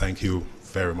DOMREP. So thank you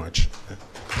very much.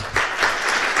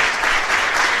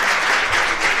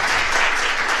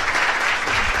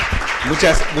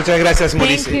 Muchas gracias,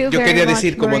 Maurice. Yo quería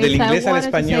decir, como del inglés al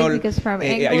español, because from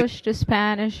English to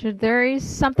Spanish, there is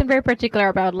something very particular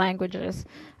about languages.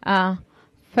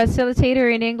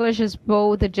 Facilitator in English is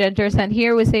both the genders, and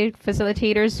here we say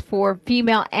facilitators for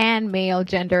female and male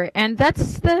gender. And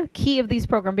that's the key of this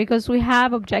program, because we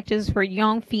have objectives for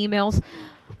young females,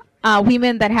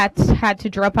 women that had to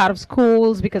drop out of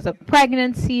schools because of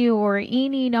pregnancy or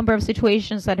any number of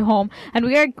situations at home, and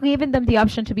we are giving them the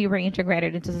option to be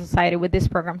reintegrated into society with this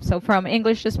program. So from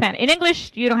English to Spanish. In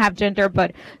English, you don't have gender,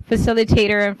 but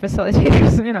facilitator and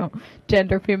facilitators, you know,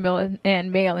 gender, female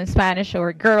and male in Spanish,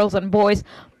 or girls and boys.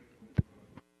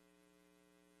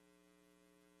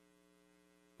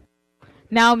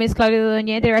 Now, Ms. Claudia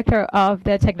Doñé, Director of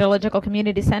the Technological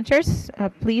Community Centers,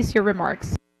 please, your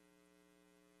remarks.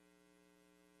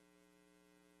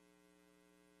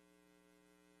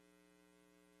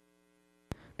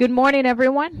 Good morning,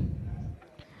 everyone.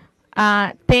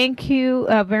 Thank you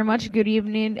very much. Good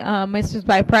evening, Mr.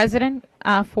 Vice President,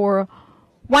 for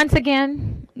once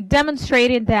again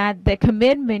demonstrating that the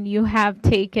commitment you have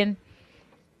taken,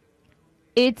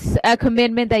 it's a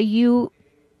commitment that you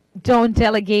don't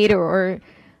delegate or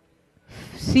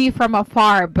see from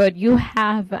afar, but you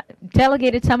have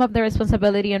delegated some of the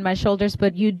responsibility on my shoulders,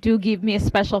 but you do give me a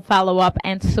special follow-up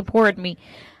and support me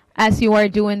as you are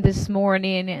doing this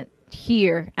morning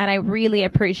here, and I really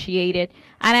appreciate it.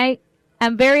 And I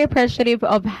am very appreciative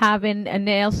of having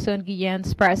Nelson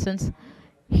Guillen's presence.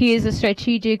 He is a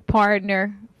strategic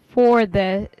partner for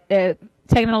the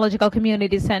Technological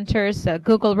Community Centers,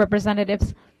 Google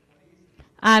representatives,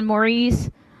 and Maurice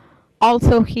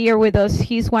also here with us.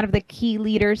 He's one of the key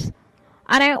leaders.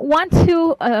 And I want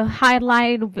to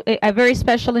highlight a very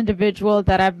special individual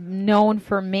that I've known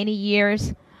for many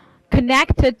years,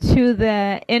 connected to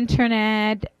the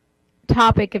internet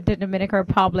topic of the Dominican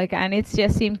Republic, and it's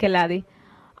Yassim Keladi.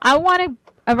 I want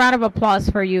a round of applause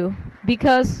for you,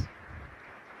 because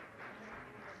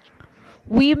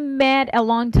We met a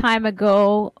long time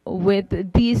ago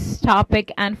with this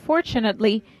topic.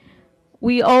 Unfortunately,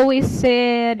 we always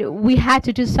said we had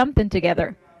to do something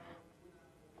together.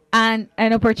 And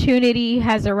an opportunity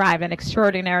has arrived, an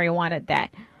extraordinary one at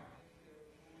that.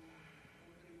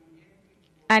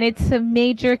 And it's a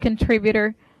major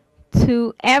contributor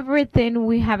to everything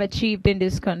we have achieved in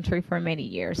this country for many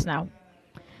years now.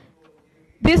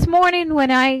 This morning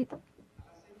when I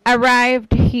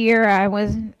arrived here,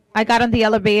 I got on the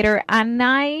elevator and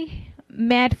I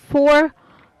met 4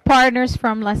 partners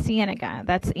from La Ciénaga,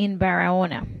 that's in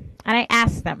Barahona. And I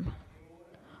asked them,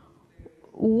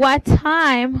 what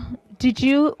time did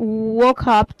you woke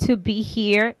up to be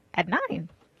here at 9?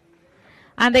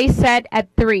 And they said at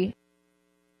 3.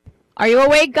 Are you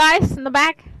awake, guys, in the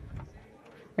back?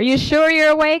 Are you sure you're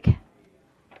awake?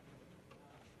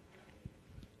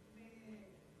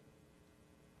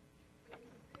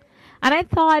 And I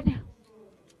thought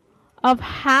of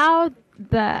how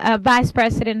the vice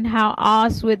president, how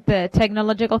us with the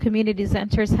technological community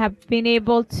centers have been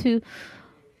able to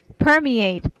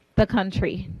permeate the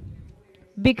country.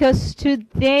 Because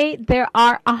today there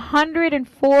are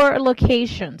 104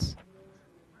 locations,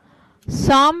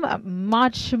 some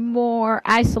much more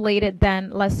isolated than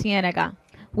La Ciénaga.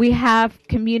 We have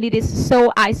communities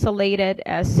so isolated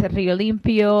as Rio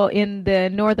Limpio in the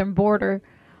northern border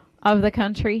of the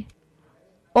country,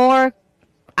 or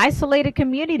isolated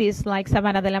communities like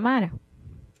Sabana de la Mar.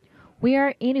 We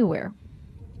are anywhere.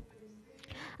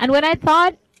 And when I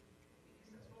thought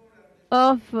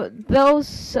of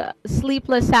those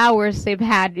sleepless hours they've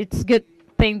had, it's a good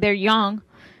thing they're young.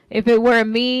 If it were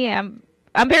me, I'm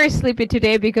very sleepy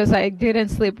today because I didn't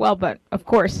sleep well, but of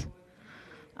course,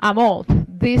 I'm old.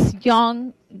 These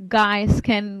young guys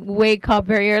can wake up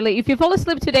very early. If you fall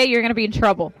asleep today, you're going to be in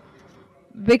trouble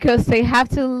because they have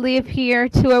to leave here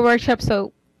to a workshop,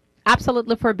 so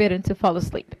absolutely forbidden to fall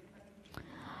asleep.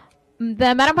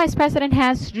 The Madam Vice President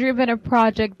has driven a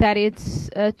project that it's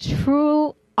a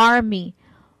true army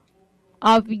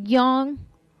of young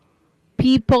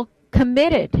people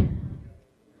committed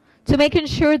to making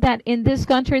sure that in this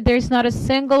country there's not a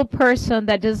single person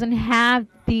that doesn't have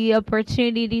the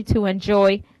opportunity to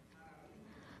enjoy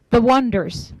the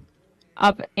wonders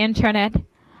of internet,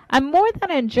 and more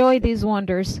than enjoy these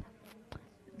wonders,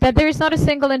 that there is not a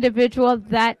single individual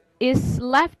that is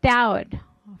left out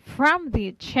from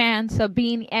the chance of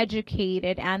being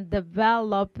educated and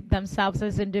develop themselves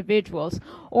as individuals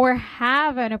or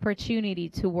have an opportunity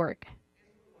to work.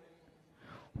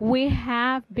 We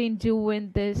have been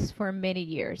doing this for many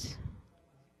years.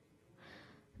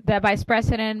 The Vice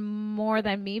President more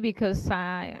than me because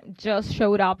I just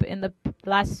showed up in the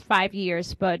last 5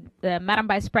 years, but the Madam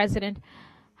Vice President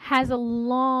has a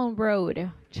long road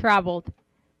traveled.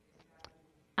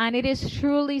 And it is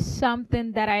truly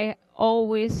something that I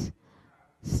always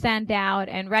stand out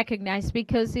and recognize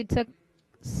because it's a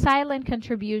silent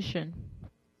contribution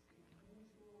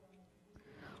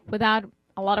without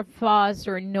a lot of fuss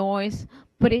or noise,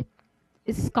 but it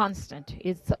is constant.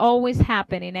 It's always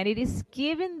happening, and it is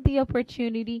giving the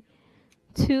opportunity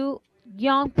to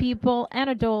young people and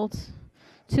adults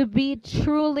to be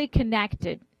truly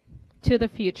connected to the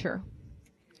future.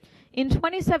 In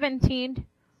 2017,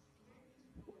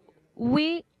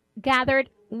 we gathered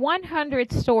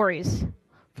 100 stories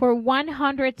for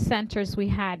 100 centers we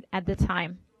had at the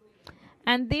time.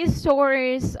 And these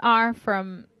stories are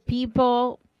from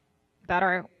people that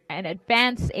are an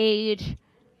advanced age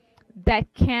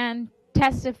that can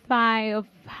testify of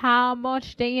how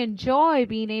much they enjoy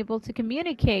being able to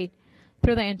communicate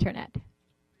through the internet.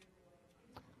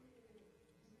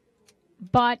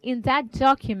 But in that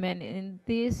document, in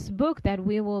this book that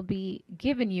we will be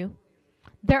giving you,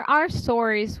 there are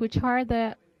stories which are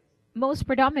the most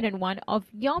predominant one of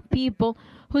young people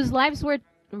whose lives were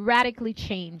radically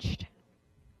changed.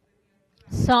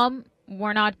 Some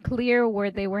were not clear where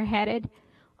they were headed.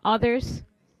 Others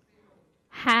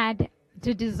had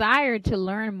the desire to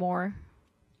learn more.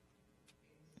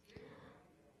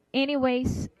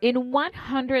 Anyways, in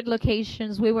 100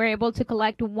 locations, we were able to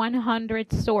collect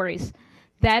 100 stories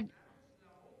that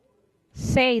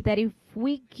say that if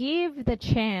we give the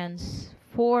chance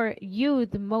for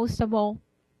youth, most of all,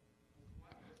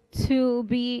 to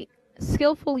be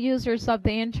skillful users of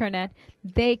the internet,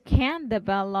 they can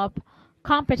develop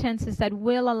competencies that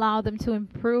will allow them to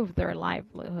improve their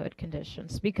livelihood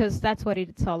conditions, because that's what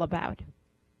it's all about.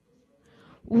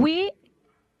 We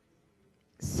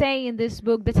say in this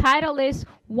book, the title is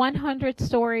 100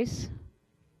 Stories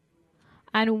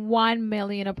and 1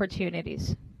 million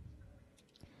Opportunities.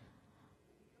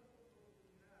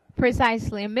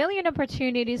 Precisely, 1 million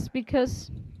opportunities because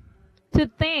to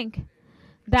think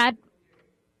that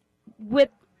with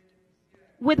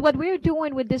what we're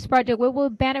doing with this project, we will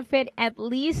benefit at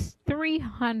least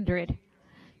 300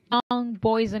 young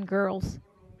boys and girls.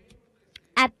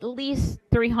 At least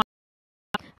 300.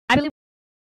 I believe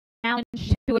we're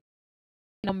challenged to a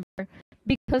number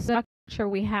because of the structure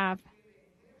we have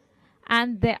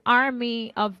and the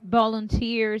army of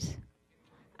volunteers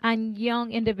and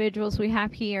young individuals we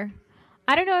have here.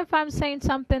 I don't know if I'm saying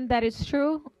something that is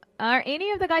true. Are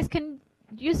any of the guys, can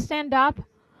you stand up?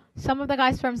 Some of the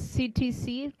guys from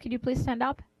CTC, could you please stand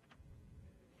up?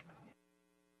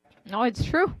 No, it's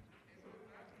true.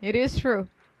 It is true.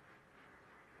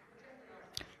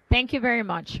 Thank you very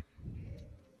much.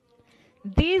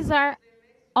 These are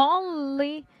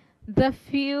only the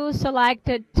few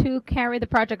selected to carry the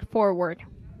project forward.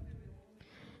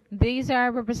 These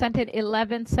are represented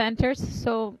 11 centers,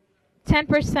 so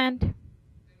 10%.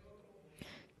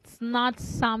 It's not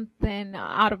something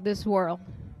out of this world.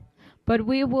 But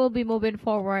we will be moving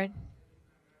forward.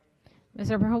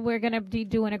 Mr. Verhoeven, we're going to be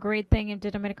doing a great thing in the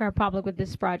Dominican Republic with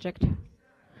this project.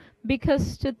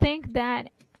 Because to think that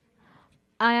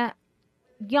a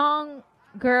young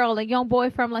girl, a young boy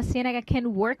from La Cienega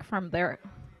can work from there,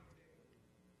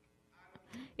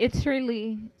 it's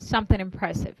really something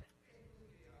impressive.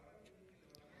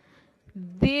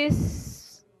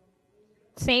 These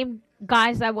same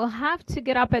guys that will have to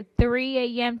get up at 3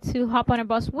 a.m. to hop on a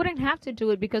bus wouldn't have to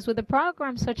do it, because with a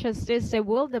program such as this, they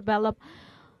will develop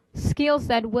skills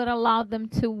that would allow them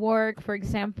to work, for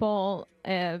example,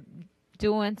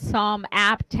 doing some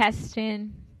app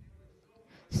testing,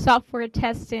 software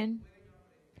testing,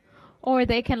 or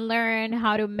they can learn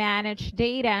how to manage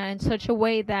data in such a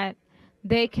way that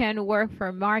they can work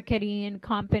for marketing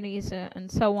companies and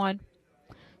so on.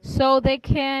 So they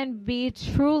can be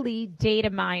truly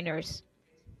data miners.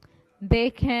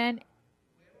 They can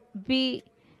be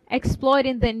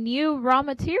exploiting the new raw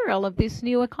material of this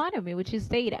new economy, which is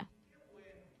data.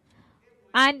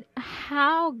 And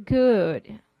how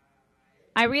good.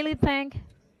 I really think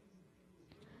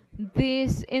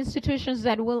these institutions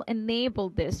that will enable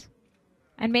this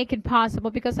and make it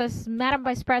possible, because as Madam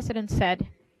Vice President said,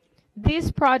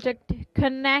 this project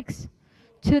connects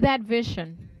to that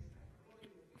vision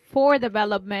for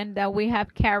development that we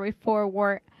have carried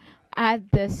forward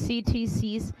at the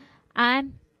CTCs,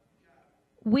 and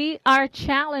we are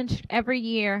challenged every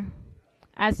year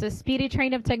as the speedy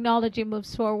train of technology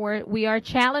moves forward. We are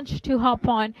challenged to hop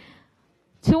on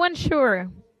to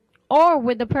ensure, or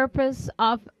with the purpose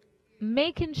of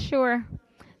making sure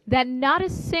that not a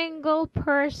single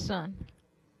person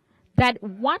that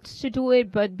wants to do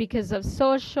it, but because of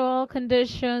social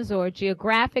conditions or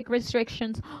geographic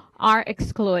restrictions, are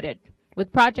excluded.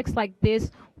 With projects like this,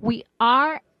 we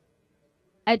are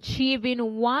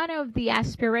achieving one of the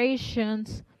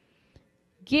aspirations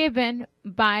given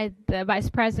by the Vice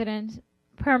President's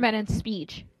permanent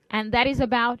speech, and that is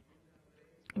about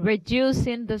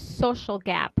reducing the social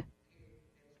gap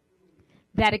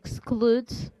that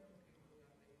excludes.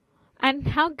 And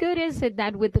how good is it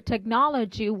that with the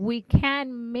technology we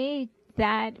can make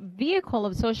that vehicle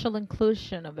of social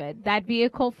inclusion of it, that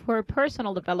vehicle for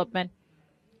personal development,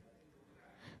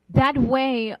 that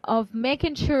way of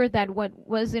making sure that what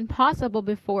was impossible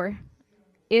before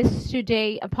is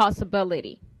today a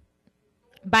possibility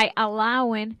by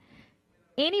allowing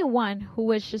anyone who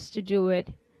wishes to do it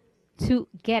to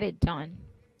get it done.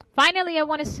 Finally, I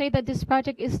want to say that this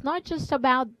project is not just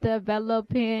about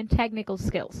developing technical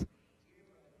skills.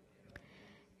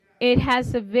 It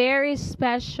has a very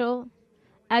special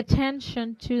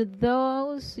attention to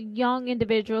those young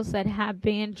individuals that have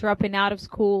been dropping out of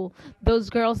school, those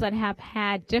girls that have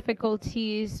had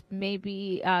difficulties,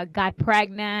 maybe got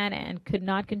pregnant and could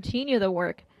not continue the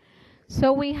work.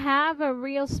 So we have a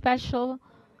real special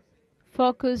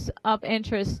focus of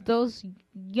interest, those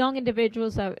young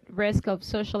individuals at risk of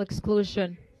social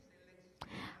exclusion.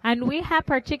 And we have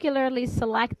particularly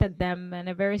selected them in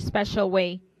a very special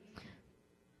way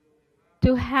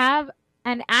to have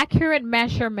an accurate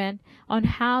measurement on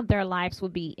how their lives will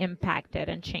be impacted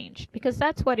and changed, because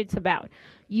that's what it's about,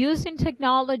 using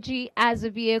technology as a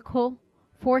vehicle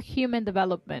for human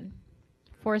development,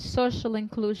 for social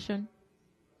inclusion,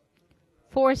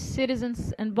 for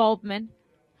citizens' involvement,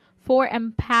 for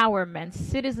empowerment,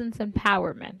 citizens'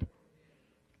 empowerment,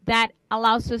 that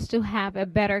allows us to have a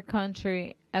better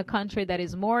country, a country that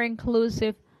is more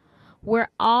inclusive, where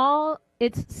all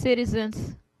its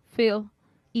citizens feel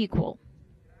equal.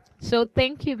 So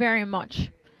thank you very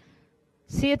much.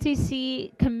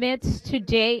 CTC commits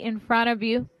today in front of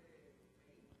you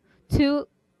to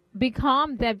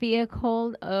become the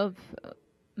vehicle of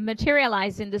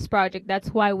materialize in this project. That's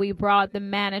why we brought the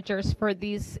managers for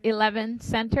these 11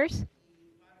 centers.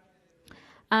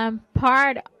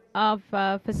 Part of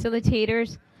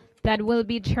facilitators that will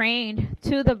be trained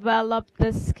to develop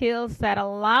the skills that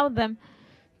allow them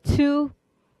to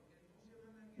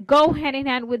go hand in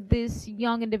hand with these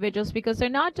young individuals, because they're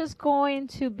not just going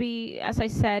to be, as I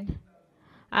said,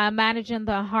 managing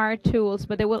the hard tools,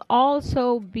 but they will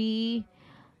also be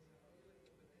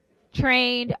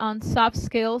trained on soft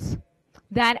skills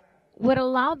that would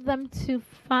allow them to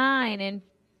find and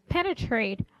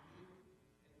penetrate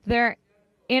their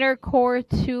inner core,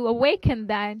 to awaken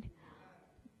that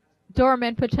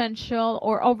dormant potential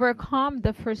or overcome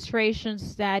the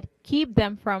frustrations that keep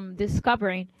them from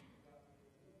discovering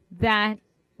that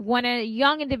when a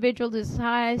young individual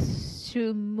decides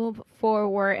to move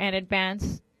forward and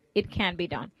advance, it can be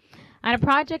done. And a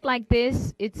project like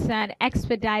this, it's an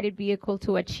expedited vehicle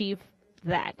to achieve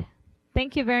that.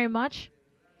 Thank you very much.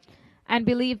 And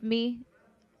believe me,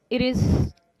 it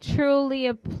is truly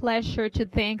a pleasure to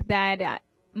think that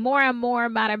more and more,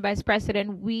 Madam Vice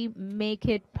President, we make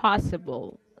it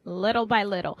possible little by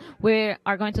little. We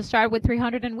are going to start with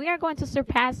 300, and we are going to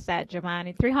surpass that,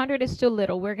 Giovanni. 300 is too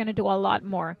little. We're going to do a lot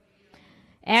more.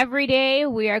 Every day,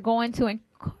 we are going to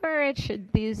encourage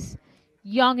these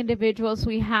young individuals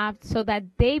we have so that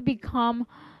they become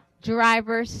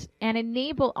drivers and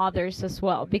enable others as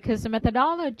well, because the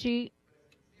methodology,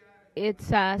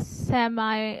 it's a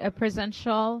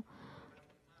semi-presential.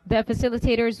 The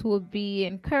facilitators will be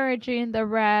encouraging the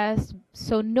rest,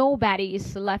 so nobody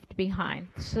is left behind.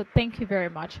 So thank you very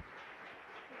much.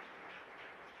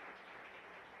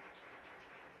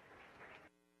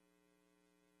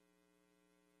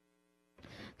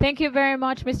 Thank you very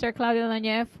much, Mr. Claudio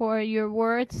Lañez, for your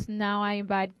words. Now I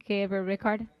invite Gabriel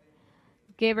Ricard.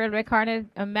 Gabriel Ricard,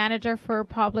 a manager for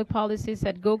public policies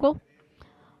at Google.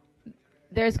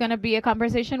 There's going to be a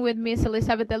conversation with Ms.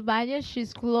 Elizabeth Del Valle.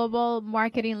 She's global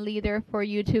marketing leader for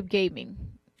YouTube Gaming.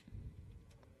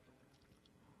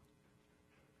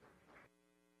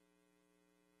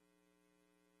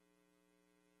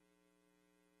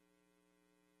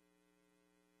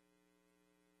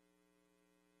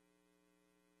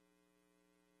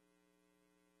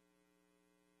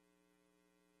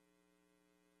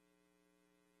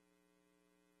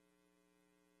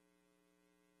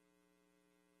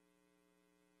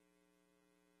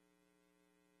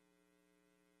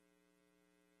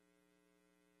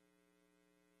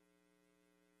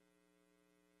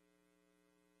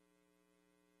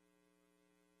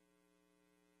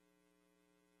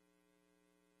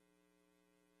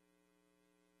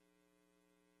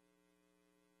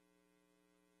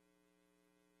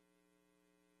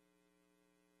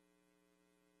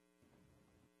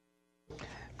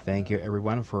 Thank you,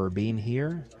 everyone, for being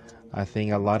here. I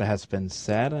think a lot has been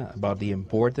said about the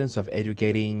importance of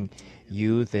educating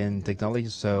youth in technology,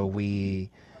 so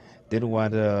we didn't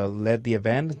want to let the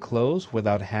event close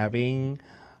without having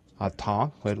a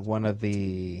talk with one of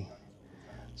the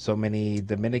so many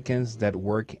Dominicans that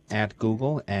work at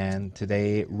Google and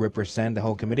today represent the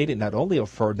whole community, not only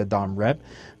for the Dom Rep,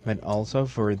 but also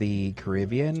for the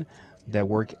Caribbean that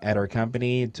work at our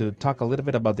company, to talk a little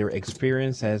bit about their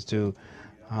experience as to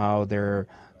how their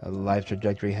life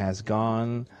trajectory has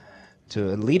gone,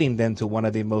 to leading them to one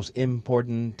of the most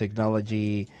important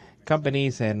technology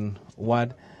companies, and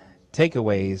what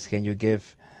takeaways can you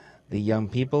give the young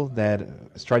people that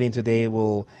starting today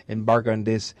will embark on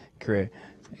this career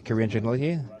in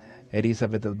technology.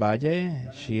 Elizabeth Del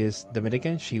Valle, she is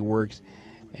Dominican. She works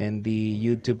in the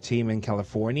YouTube team in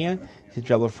California. She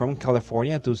traveled from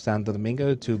California to Santo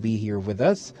Domingo to be here with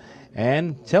us.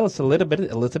 And tell us a little bit,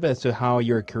 Elizabeth, as to how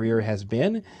your career has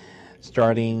been,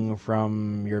 starting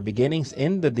from your beginnings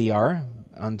in the DR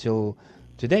until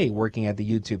today, working at the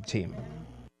YouTube team.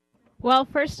 Well,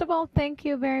 first of all, thank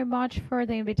you very much for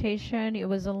the invitation. It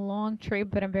was a long trip,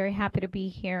 but I'm very happy to be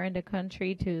here in the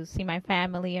country to see my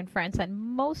family and friends. And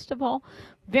most of all,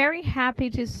 very happy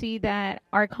to see that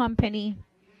our company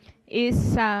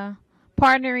is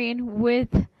partnering with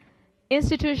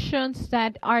institutions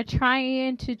that are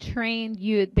trying to train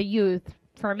the youth.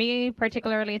 For me,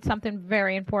 particularly, it's something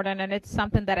very important, and it's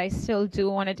something that I still do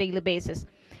on a daily basis.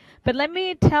 But let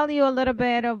me tell you a little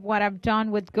bit of what I've done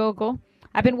with Google.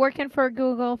 I've been working for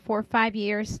Google for 5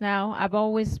 years now. I've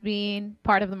always been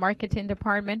part of the marketing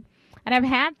department, and I've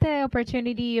had the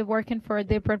opportunity of working for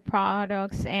different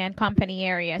products and company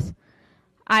areas.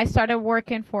 I started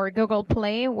working for Google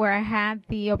Play, where I had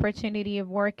the opportunity of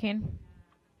working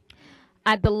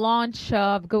at the launch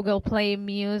of Google Play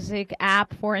Music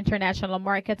app for international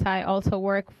markets. I also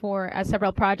work for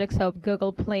several projects of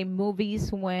Google Play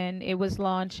Movies when it was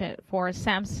launched for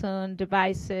Samsung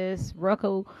devices,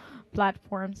 Roku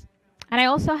platforms. And I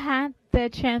also had the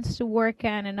chance to work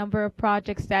on a number of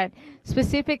projects that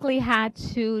specifically had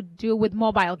to do with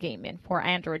mobile gaming for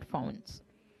Android phones.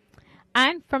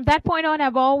 And from that point on,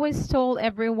 I've always told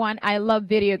everyone I love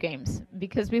video games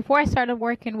because before I started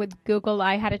working with Google,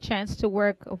 I had a chance to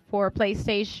work for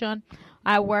PlayStation.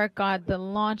 I worked on the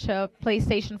launch of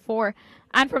PlayStation 4.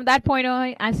 And from that point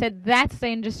on, I said, that's the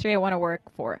industry I want to work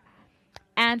for.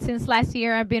 And since last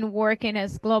year, I've been working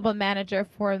as global manager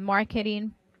for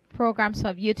marketing programs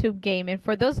of YouTube gaming.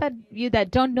 For those of you that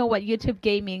don't know what YouTube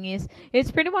gaming is, it's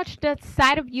pretty much the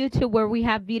side of YouTube where we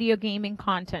have video gaming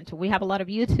content. We have a lot of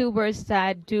YouTubers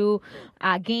that do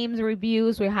games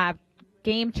reviews. We have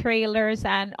game trailers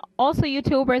and also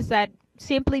YouTubers that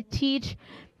simply teach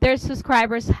their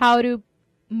subscribers how to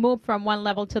move from one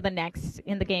level to the next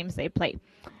in the games they play.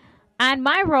 And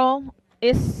my role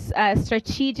is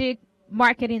strategic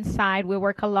marketing side. We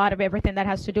work a lot of everything that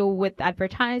has to do with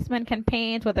advertisement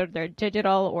campaigns, whether they're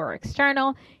digital or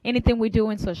external, anything we do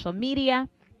in social media,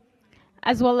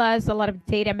 as well as a lot of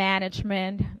data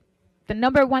management. The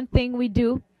number one thing we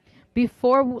do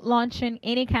before launching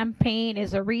any campaign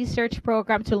is a research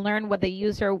program to learn what the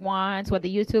user wants, what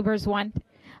the YouTubers want.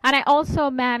 And I also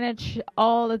manage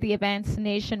all of the events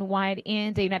nationwide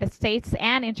in the United States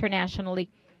and internationally.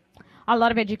 A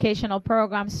lot of educational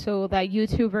programs so that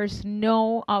YouTubers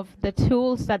know of the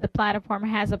tools that the platform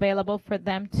has available for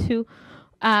them to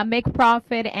make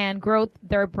profit and grow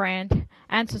their brand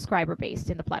and subscriber base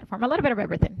in the platform. A little bit of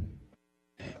everything.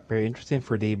 Very interesting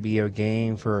for the video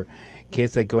game for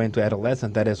kids that go into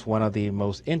adolescence. That is one of the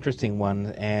most interesting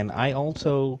ones. And I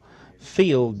also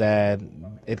feel that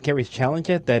it carries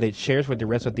challenges that it shares with the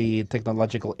rest of the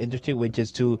technological industry, which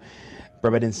is to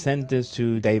provide incentives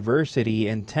to diversity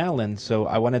and talent. So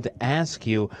I wanted to ask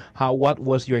you, what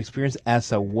was your experience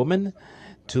as a woman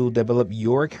to develop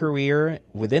your career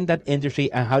within that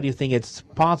industry, and how do you think it's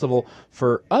possible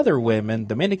for other women,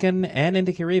 Dominican and in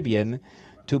the Caribbean,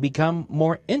 to become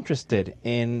more interested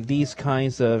in these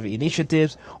kinds of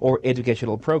initiatives or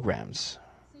educational programs?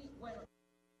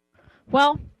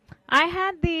 Well, I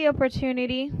had the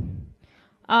opportunity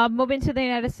moving to the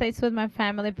United States with my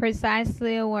family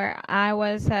precisely where I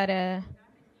was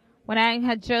when I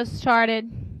had just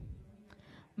started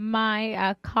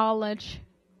my college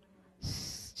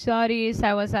studies.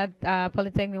 I was at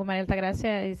Politécnico María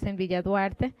Altagracia, it's in Villa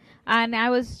Duarte, and I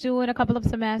was doing a couple of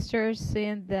semesters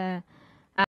in the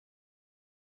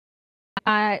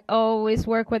I always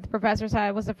work with professors.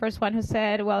 I was the first one who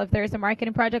said, well, if there's a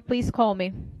marketing project, please call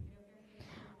me.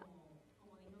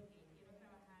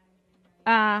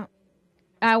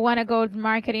 I want to go to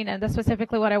marketing, and that's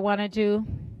specifically what I want to do.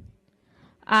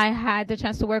 I had the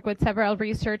chance to work with several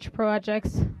research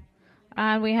projects,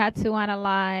 and we had to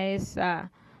analyze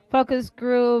focus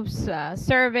groups,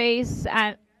 surveys,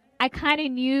 and I kind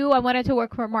of knew I wanted to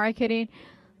work for marketing.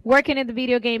 Working in the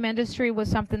video game industry was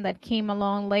something that came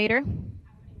along later.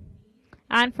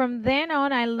 And from then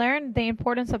on, I learned the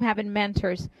importance of having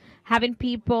mentors, having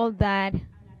people that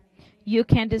you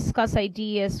can discuss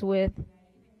ideas with.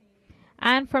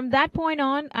 And from that point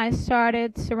on, I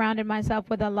started surrounding myself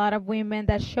with a lot of women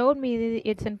that showed me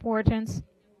its importance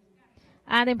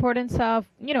and the importance of,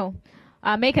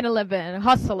 making a living,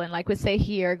 hustling, like we say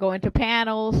here, going to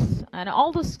panels and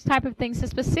all those type of things,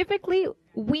 specifically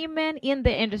women in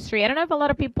the industry. I don't know if a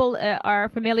lot of people are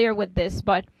familiar with this,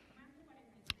 but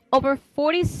over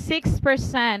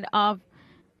 46% of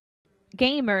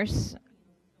gamers,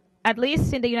 at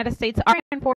least in the United States, are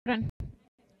important.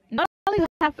 Not only to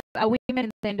have women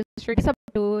in the industry, except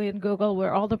in Google,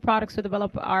 where all the products we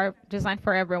develop are designed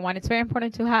for everyone. It's very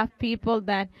important to have people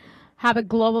that have a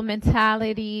global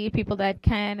mentality, people that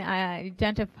can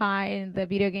identify in the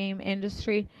video game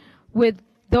industry with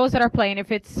those that are playing.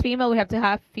 If it's female, we have to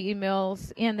have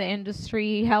females in the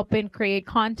industry helping create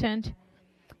content.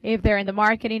 If they're in the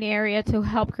marketing area, to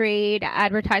help create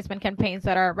advertisement campaigns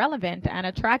that are relevant and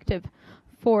attractive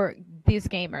for these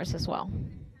gamers as well.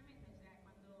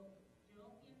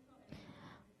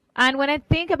 And when I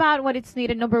think about what it's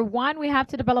needed, number one, we have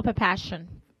to develop a passion.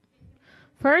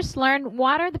 First, learn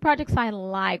what are the projects I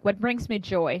like, what brings me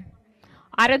joy.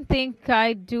 I don't think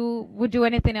I would do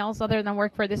anything else other than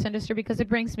work for this industry because it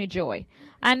brings me joy.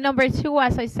 And number two,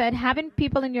 as I said, having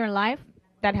people in your life,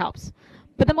 that helps.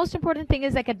 But the most important thing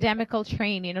is academical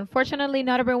training. Unfortunately,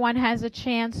 not everyone has a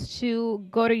chance to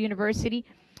go to university,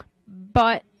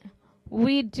 but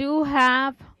we do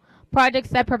have projects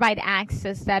that provide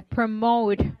access, that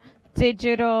promote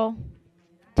digital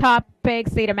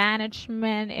topics, data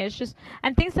management issues,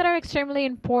 and things that are extremely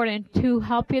important to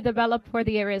help you develop for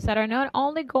the areas that are not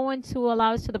only going to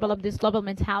allow us to develop this global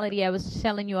mentality I was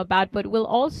telling you about, but will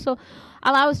also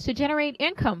allow us to generate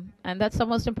income. And that's the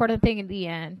most important thing in the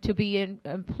end, to be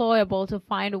employable, to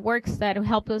find works that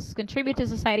help us contribute to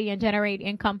society and generate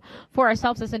income for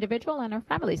ourselves as individuals and our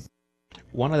families.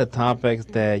 One of the topics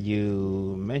that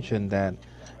you mentioned that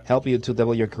helped you to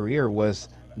develop your career was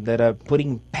that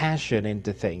putting passion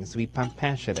into things, to be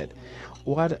passionate.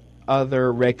 What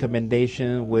other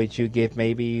recommendation would you give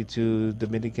maybe to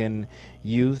Dominican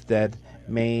youth that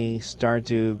may start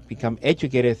to become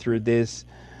educated through this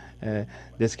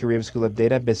career of School of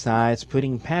Data, besides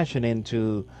putting passion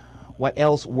into what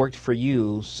else worked for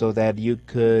you so that you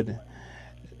could,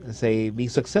 say, be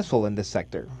successful in this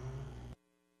sector?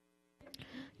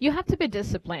 You have to be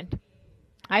disciplined.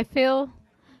 I feel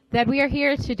that we are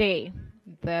here today.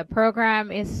 The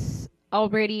program is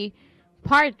already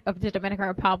part of the Dominican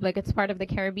Republic. It's part of the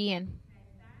Caribbean.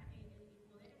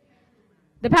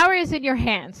 The power is in your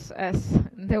hands, as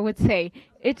they would say.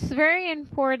 It's very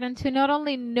important to not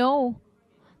only know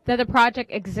that the project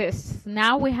exists,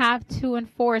 now we have to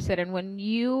enforce it. And when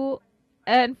you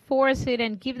enforce it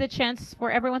and give the chance for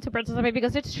everyone to participate,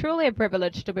 because it's truly a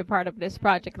privilege to be part of this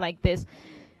project like this.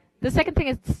 The second thing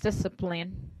is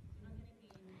discipline.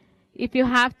 If you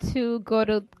have to go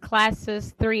to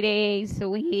classes 3 days a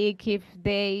week, if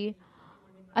they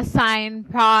assign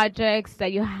projects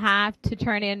that you have to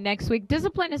turn in next week,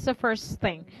 discipline is the first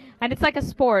thing. And it's like a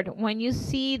sport. When you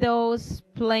see those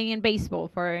playing baseball,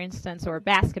 for instance, or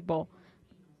basketball,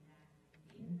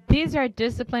 these are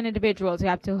disciplined individuals. You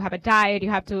have to have a diet,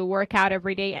 you have to work out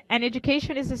every day, and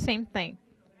education is the same thing.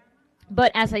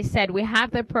 But as I said, we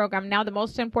have the program. Now the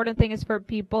most important thing is for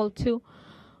people to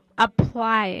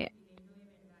apply it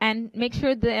and make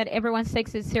sure that everyone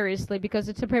takes it seriously, because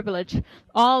it's a privilege.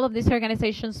 All of these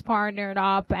organizations partnered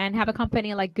up and have a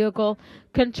company like Google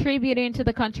contributing to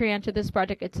the country and to this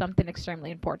project. It's something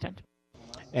extremely important.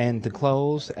 And to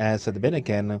close, as a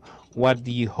Dominican, what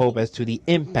do you hope as to the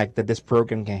impact that this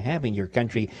program can have in your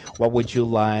country? What would you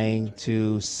like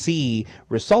to see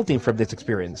resulting from this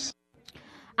experience?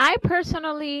 I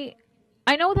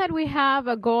know that we have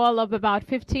a goal of about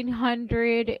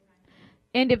 1,500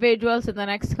 individuals in the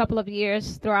next couple of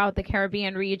years throughout the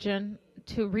Caribbean region,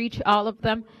 to reach all of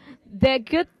them. The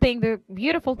good thing, the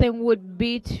beautiful thing would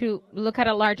be to look at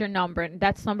a larger number.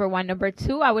 That's number one. Number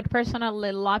two, I would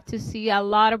personally love to see a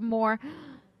lot of more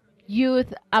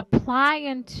youth apply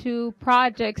into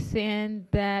projects in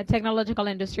the technological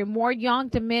industry. More young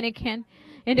Dominican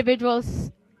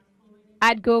individuals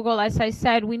at Google. As I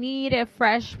said, we need a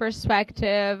fresh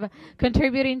perspective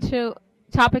contributing to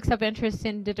topics of interest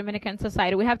in the Dominican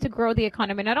society. We have to grow the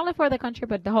economy, not only for the country,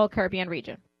 but the whole Caribbean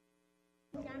region.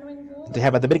 To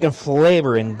have a Dominican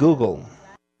flavor in Google.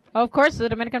 Of course, the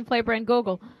Dominican flavor in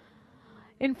Google.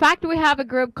 In fact, we have a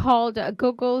group called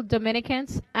Google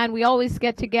Dominicans, and we always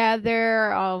get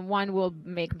together. One will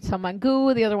make some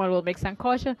mangú, the other one will make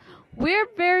sancocho. We're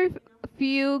very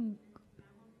few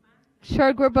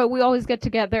short group, but we always get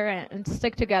together and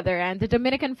stick together. And the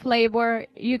Dominican flavor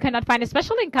you cannot find,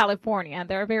 especially in California. And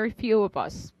there are very few of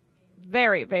us.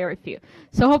 Very, very few.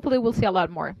 So hopefully we'll see a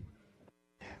lot more.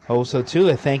 Also,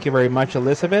 too, thank you very much,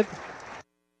 Elizabeth.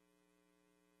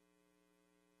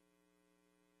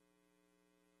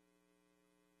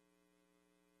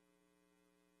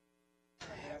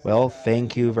 Well,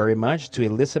 thank you very much to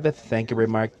Elizabeth. Thank you very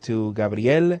much to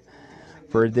Gabriel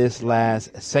for this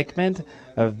last segment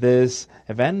of this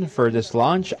event, for this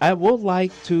launch. I would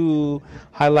like to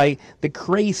highlight the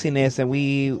craziness that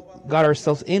we got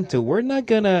ourselves into. We're not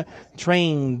going to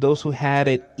train those who had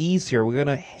it easier. We're going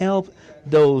to help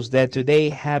those that today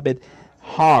have it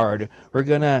hard. We're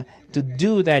going to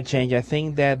do that change. I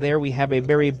think that there we have a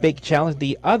very big challenge.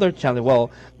 The other challenge,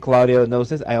 well, Claudio knows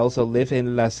this. I also live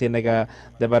in La Ciénaga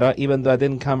de Barra, even though I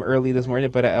didn't come early this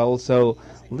morning, but I also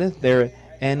lived there.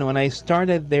 And when I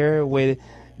started there with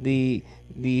the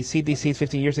CDCs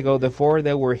 15 years ago, the four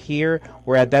that were here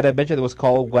were at that adventure that was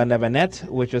called Guanabanet,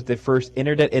 which was the first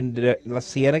internet in La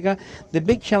Ciénaga. The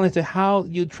big challenge is how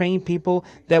you train people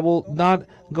that will not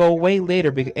go away later,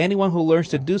 because anyone who learns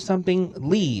to do something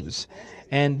leaves.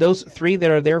 And those three that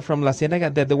are there from La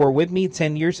Ciénaga that they were with me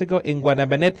 10 years ago in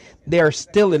Guanabanet, they are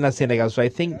still in La Ciénaga. So I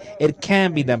think it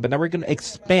can be done. But now we're going to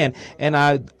expand. And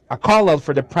a call out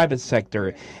for the private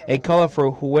sector, a call out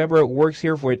for whoever works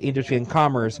here for industry and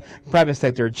commerce, private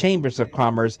sector, chambers of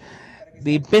commerce,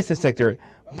 the business sector.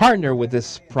 partner with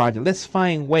this project. Let's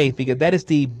find ways, because that is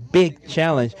the big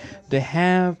challenge, to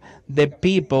have the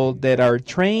people that are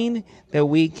trained, that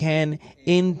we can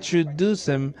introduce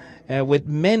them with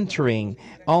mentoring.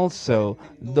 Also,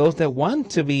 those that want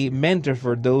to be mentored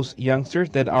for those youngsters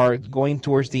that are going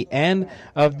towards the end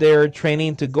of their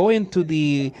training to go into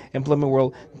the employment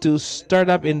world, to start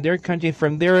up in their country,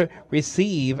 from there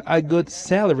receive a good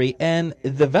salary and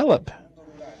develop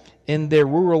in their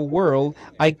rural world.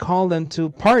 I call them to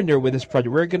partner with this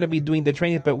project. We're going to be doing the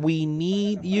training, but we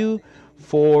need you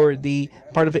for the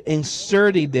part of it,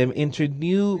 inserting them into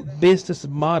new business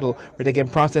model where they can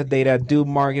process data, do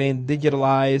marketing,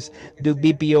 digitalize, do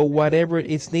BPO, whatever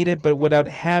is needed, but without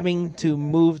having to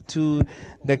move to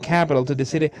the capital, to the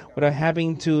city, without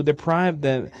having to deprive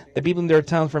the people in their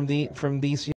town from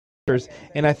these users.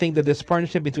 And I think that this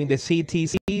partnership between the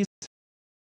CTCs,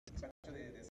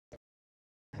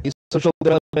 the Social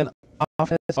Development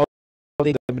Office of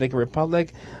the Dominican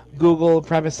Republic, Google,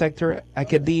 private sector,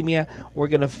 academia, we're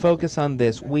going to focus on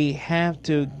this. We have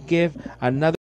to give another